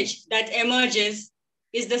image that emerges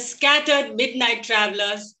is the scattered midnight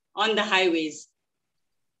travelers on the highways.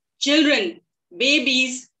 Children,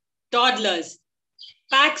 babies, toddlers,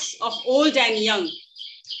 packs of old and young,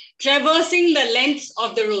 traversing the lengths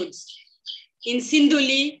of the roads in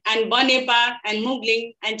Sinduli and Banepa and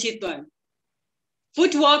Mugling and Chitwan.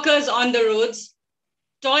 Footwalkers on the roads,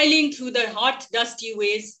 toiling through the hot, dusty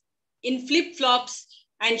ways in flip-flops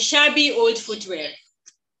and shabby old footwear.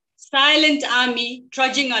 Silent army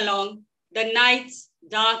trudging along, the nights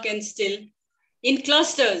dark and still, in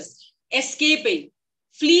clusters, escaping,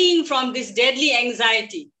 fleeing from this deadly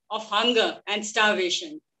anxiety of hunger and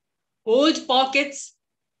starvation. Cold pockets,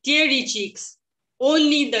 teary cheeks,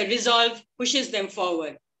 only the resolve pushes them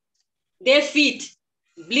forward. Their feet,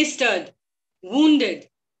 blistered, wounded,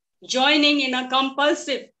 joining in a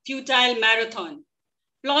compulsive, futile marathon,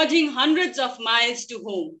 plodding hundreds of miles to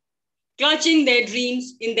home, clutching their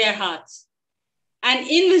dreams in their hearts. An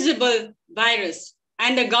invisible virus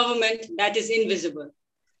and a government that is invisible.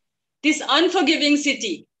 This unforgiving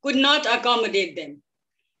city could not accommodate them.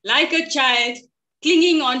 Like a child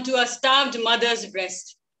clinging onto a starved mother's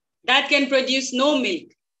breast that can produce no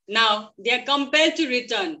milk, now they are compelled to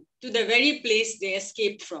return to the very place they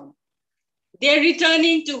escaped from. They are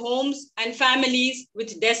returning to homes and families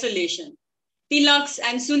with desolation. Tilaks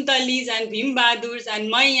and Suntalis and Bhimbadurs and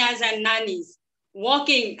Mayas and Nanis,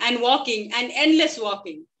 walking and endless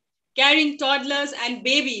walking, carrying toddlers and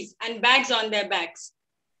babies and bags on their backs,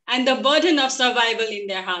 and the burden of survival in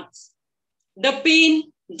their hearts. The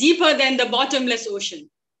pain deeper than the bottomless ocean,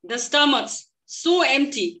 the stomachs so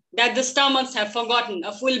empty that the stomachs have forgotten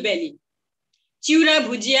a full belly. Chura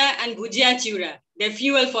bhujia and bhujia chura, their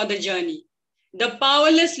fuel for the journey. The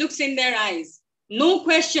powerless looks in their eyes, no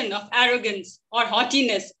question of arrogance or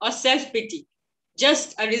haughtiness or self-pity,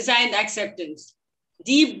 just a resigned acceptance.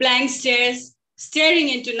 Deep blank stares, staring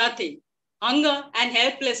into nothing, hunger and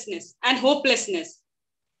helplessness and hopelessness.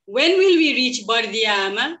 When will we reach Bardia,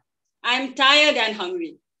 Ama? I am tired and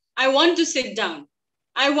hungry. I want to sit down.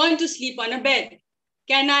 I want to sleep on a bed.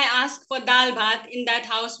 Can I ask for dal bhat in that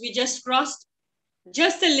house we just crossed?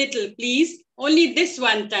 Just a little, please. Only this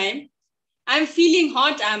one time. I'm feeling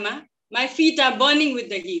hot, Amma. My feet are burning with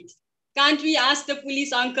the heat. Can't we ask the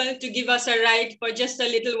police uncle to give us a ride for just a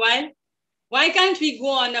little while? Why can't we go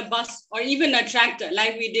on a bus or even a tractor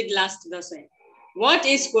like we did last Dasai? What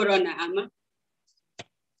is Corona, Amma?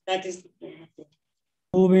 That is.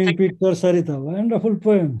 Moving picture, Sarita. Wonderful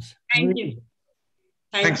poems. Thank you.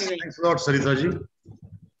 Thanks a lot, Sarita ji.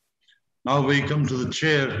 Now we come to the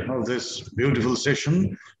chair of this beautiful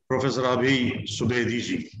session, Professor Abhi Subedi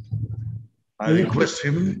ji. I request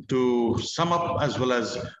him to sum up as well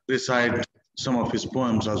as recite some of his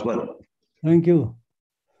poems as well. Thank you.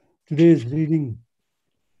 Today's reading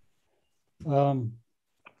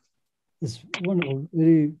is wonderful,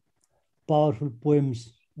 very powerful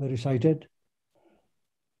poems recited.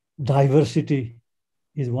 Diversity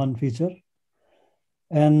is one feature,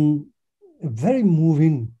 and a very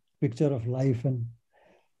moving picture of life and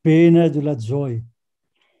pain as well as joy,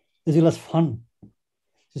 as well as fun.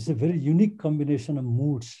 It's a very unique combination of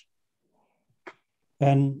moods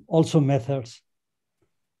and also methods.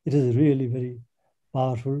 It is really very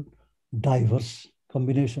powerful, diverse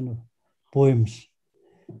combination of poems,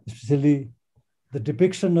 especially the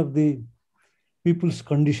depiction of the people's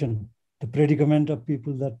condition, the predicament of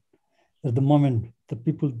people that at the moment, the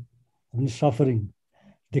people have been suffering.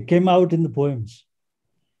 They came out in the poems,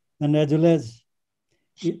 and as well as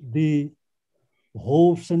the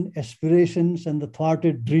hopes and aspirations and the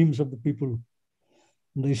thwarted dreams of the people,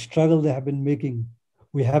 the struggle they have been making,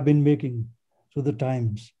 we have been making through the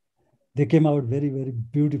times. They came out very, very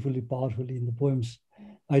beautifully, powerfully in the poems.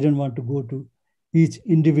 I don't want to go to each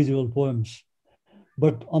individual poems,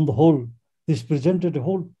 but on the whole, this presented a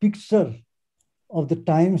whole picture of the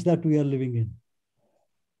times that we are living in.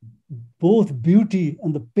 Both beauty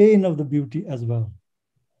and the pain of the beauty as well.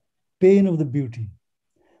 Pain of the beauty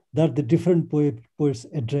that the different poets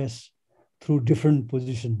address through different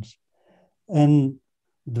positions. And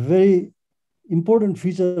the very important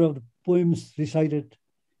feature of the poems recited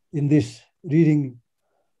in this reading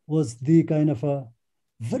was the kind of a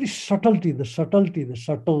very subtlety, the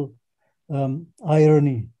subtle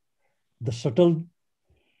irony, the subtle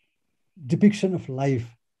depiction of life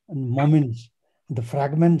and moments, the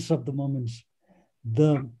fragments of the moments,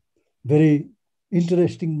 the very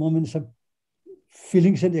interesting moments of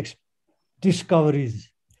feelings and discoveries,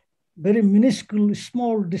 very minuscule,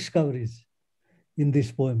 small discoveries in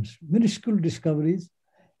these poems, minuscule discoveries,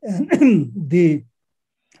 and the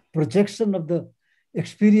projection of the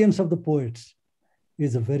experience of the poets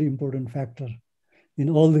is a very important factor in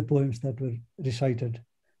all the poems that were recited,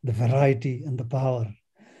 the variety and the power.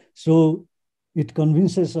 So it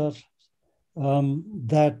convinces us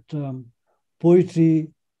that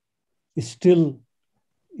poetry still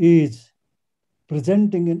is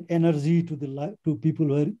presenting an energy to people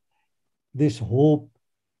where this hope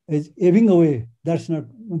is ebbing away. That's not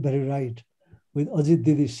very right. With Ajit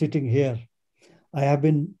Didi sitting here, I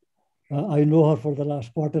know her for the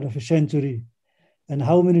last quarter of a century, and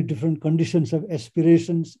how many different conditions of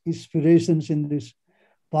inspirations in this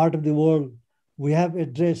part of the world we have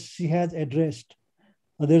addressed, she has addressed.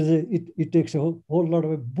 It takes a whole lot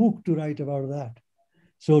of a book to write about that.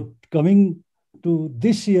 So coming to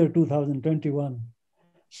this year, 2021,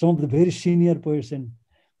 some of the very senior poets and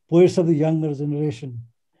poets of the younger generation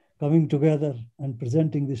coming together and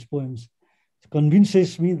presenting these poems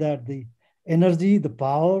convinces me that the energy, the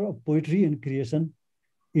power of poetry and creation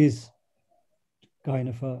is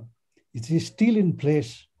it is still in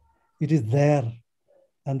place. It is there.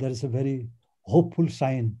 And there is a very hopeful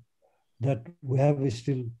sign that we have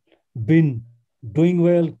still been doing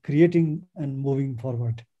well, creating and moving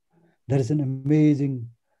forward. There is an amazing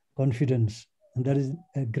confidence, and there is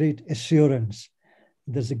a great assurance.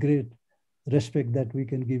 There's a great respect that we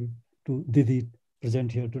can give to Didi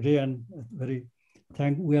present here today. And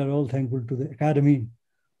we are all thankful to the Academy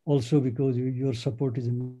also, because your support is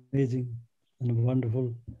amazing and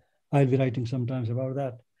wonderful. I'll be writing sometimes about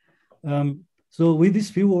that. So with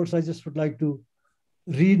these few words, I just would like to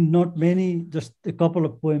read not many, just a couple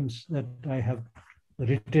of poems that I have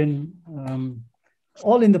written,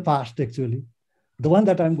 all in the past actually. The one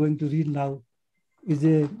that I'm going to read now is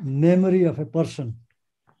a memory of a person,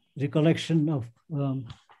 recollection of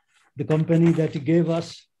the company that he gave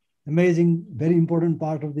us, amazing, very important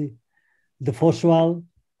part of the FOSWAL,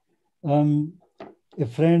 a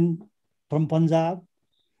friend from Punjab.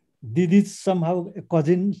 Didi's somehow a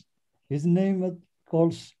cousin. His name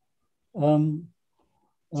calls Manmohan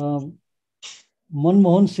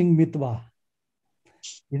Singh Mitwa.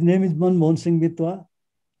 His name is Manmohan Singh Mitwa.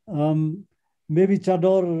 Maybe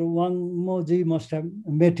Chador Wangmoji must have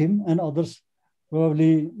met him, and others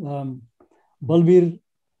probably Balbir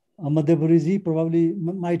Madhepuriji probably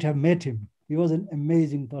might have met him. He was an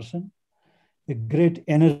amazing person, a great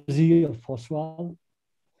energy of FOSWAL.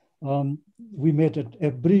 We met at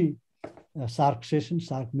every SAARC session,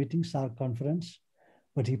 SAARC meeting, SAARC conference,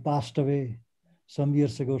 but he passed away some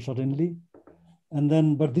years ago suddenly.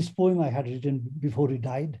 But this poem I had written before he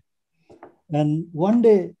died. And one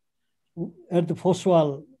day at the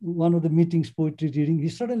FOSWAL, one of the meetings, poetry reading, he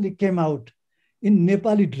suddenly came out in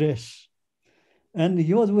Nepali dress. And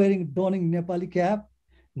he was donning Nepali cap,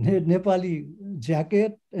 Nepali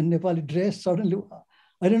jacket, and Nepali dress. Suddenly,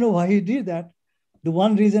 I don't know why he did that. The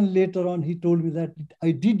one reason later on, he told me that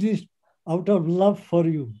I did this out of love for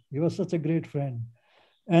you. He was such a great friend.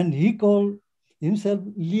 And he called himself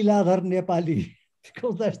Leeladhar Nepali,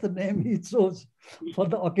 because that's the name he chose for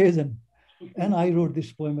the occasion. And I wrote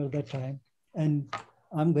this poem at that time. And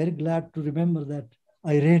I'm very glad to remember that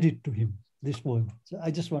I read it to him, this poem. So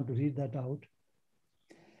I just want to read that out.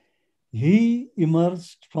 He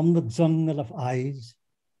emerged from the jungle of eyes,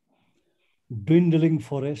 dwindling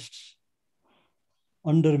forests,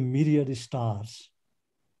 under myriad stars.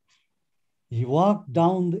 He walked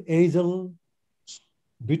down the aisle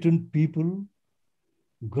between people,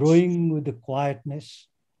 growing with the quietness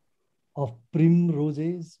of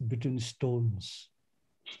primroses between stones.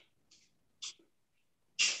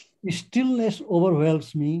 Stillness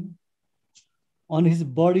overwhelms me. On his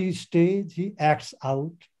body stage, he acts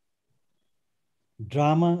out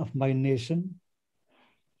drama of my nation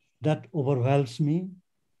that overwhelms me.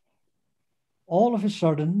 All of a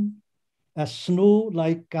sudden, a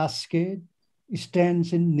snow-like cascade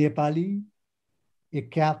stands in Nepali, a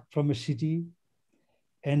cap from a city,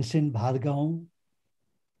 ancient Bhadgaon,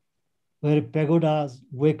 where pagodas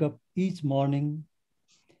wake up each morning,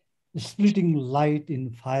 splitting light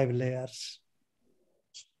in 5 layers.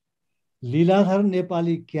 Leeladhar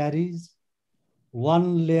Nepali carries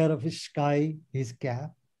 1 layer of sky, his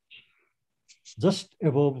cap, just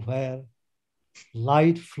above where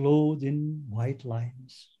light flows in white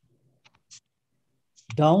lines.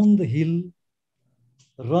 Down the hill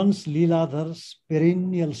runs Leeladhar's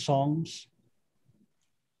perennial songs,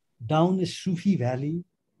 down a Sufi valley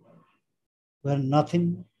where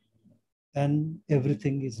nothing and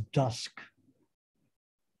everything is dusk.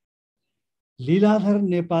 Leeladhar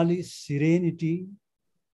Nepali's serenity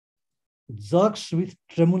jerks with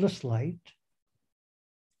tremulous light.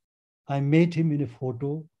 I met him in a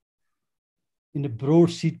photo in a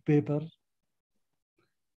broadsheet paper,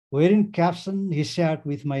 wherein caption he sat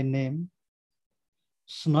with my name,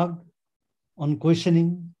 snug,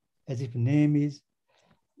 unquestioning, as if name is.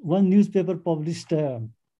 One newspaper published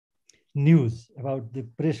news about the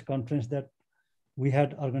press conference that we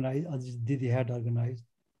had organized, Ajit Didi had organized.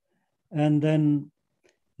 And then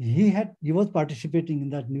he was participating in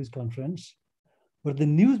that news conference, but the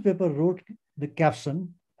newspaper wrote the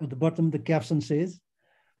caption. At the bottom, the caption says,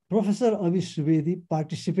 Professor Avish Subedi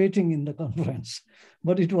participating in the conference,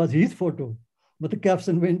 but it was his photo, but the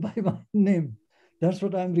caption went by my name. That's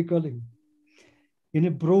what I'm recalling. In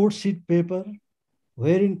a broadsheet paper,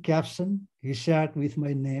 wherein caption, he sat with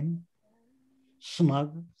my name,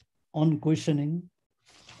 snug, unquestioning,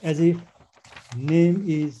 as if name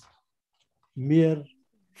is mere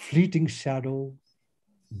fleeting shadow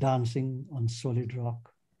dancing on solid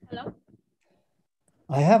rock. Hello?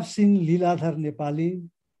 I have seen Leeladhar Nepali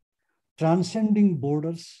transcending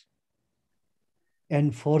borders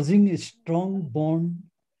and forging a strong bond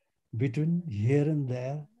between here and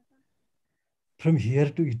there, from here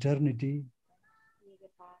to eternity.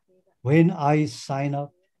 When eyes sign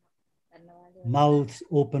up, mouths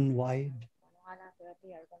open wide.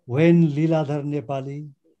 When Leeladhar Nepali,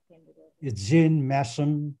 a Jain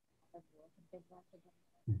mason,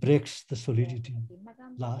 breaks the solidity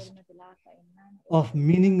last of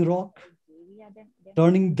meaning rock,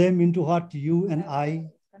 turning them into what you and I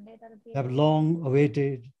have long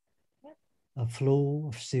awaited, a flow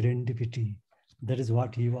of serendipity. That is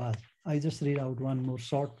what he was. I just read out one more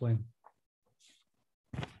short poem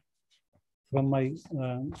from my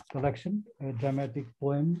collection, a dramatic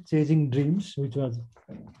poem, Chasing Dreams, which was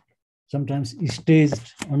sometimes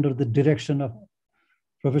staged under the direction of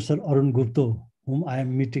Professor Arun Gupta, whom I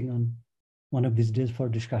am meeting on one of these days for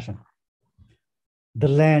discussion. The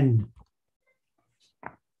land,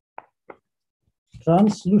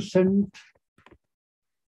 translucent,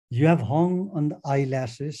 you have hung on the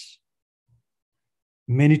eyelashes.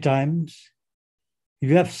 Many times,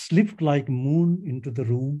 you have slipped like moon into the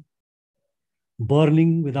room,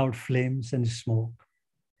 burning without flames and smoke.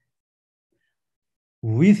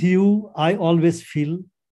 With you, I always feel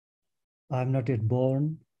I am not yet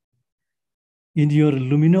born. In your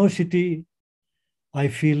luminosity, I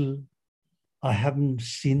feel I haven't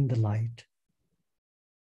seen the light.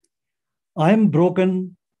 I am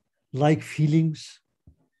broken like feelings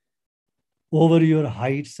over your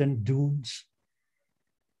heights and dunes.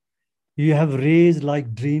 You have raised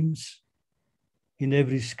like dreams in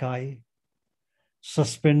every sky,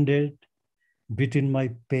 suspended between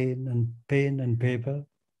my pen and paper.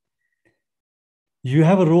 You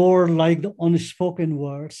have roared like the unspoken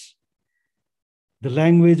words, the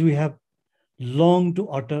language we have longed to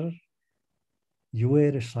utter. You were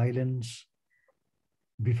a silence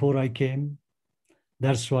before I came.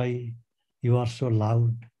 That's why you are so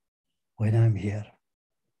loud when I'm here.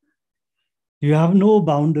 You have no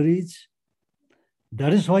boundaries.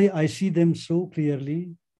 That is why I see them so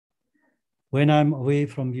clearly when I'm away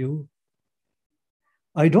from you.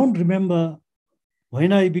 I don't remember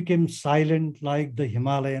when I became silent like the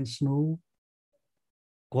Himalayan snow,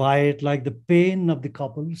 quiet like the pain of the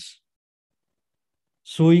couples,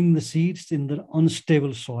 sowing the seeds in the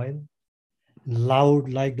unstable soil, loud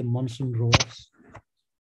like the monsoon roars.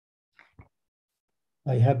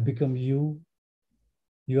 I have become you.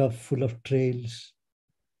 You are full of trails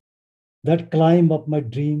that climb up my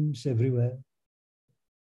dreams everywhere.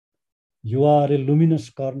 You are a luminous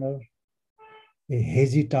corner, a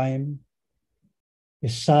hazy time, a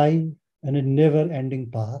sigh, and a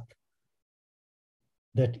never-ending path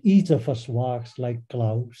that each of us walks like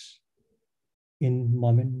clouds in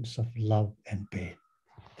moments of love and pain.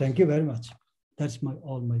 Thank you very much. That's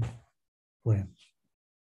all my poems.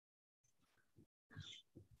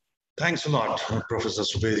 Thanks a lot, Professor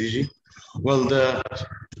Subedi. Well, the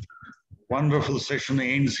wonderful session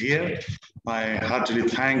ends here. I heartily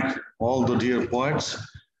thank all the dear poets,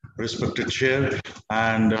 respected chair,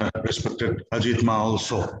 and respected Ajit Ma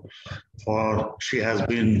also, for she has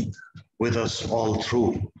been with us all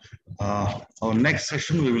through. Our next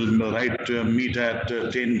session, we will meet at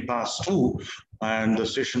 10 past 2, and the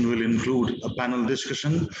session will include a panel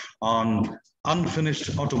discussion on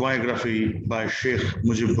unfinished autobiography by Sheikh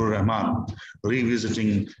Mujibur Rahman,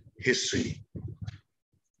 Revisiting History.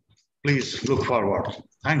 Please look forward.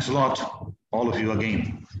 Thanks a lot, all of you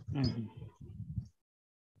again.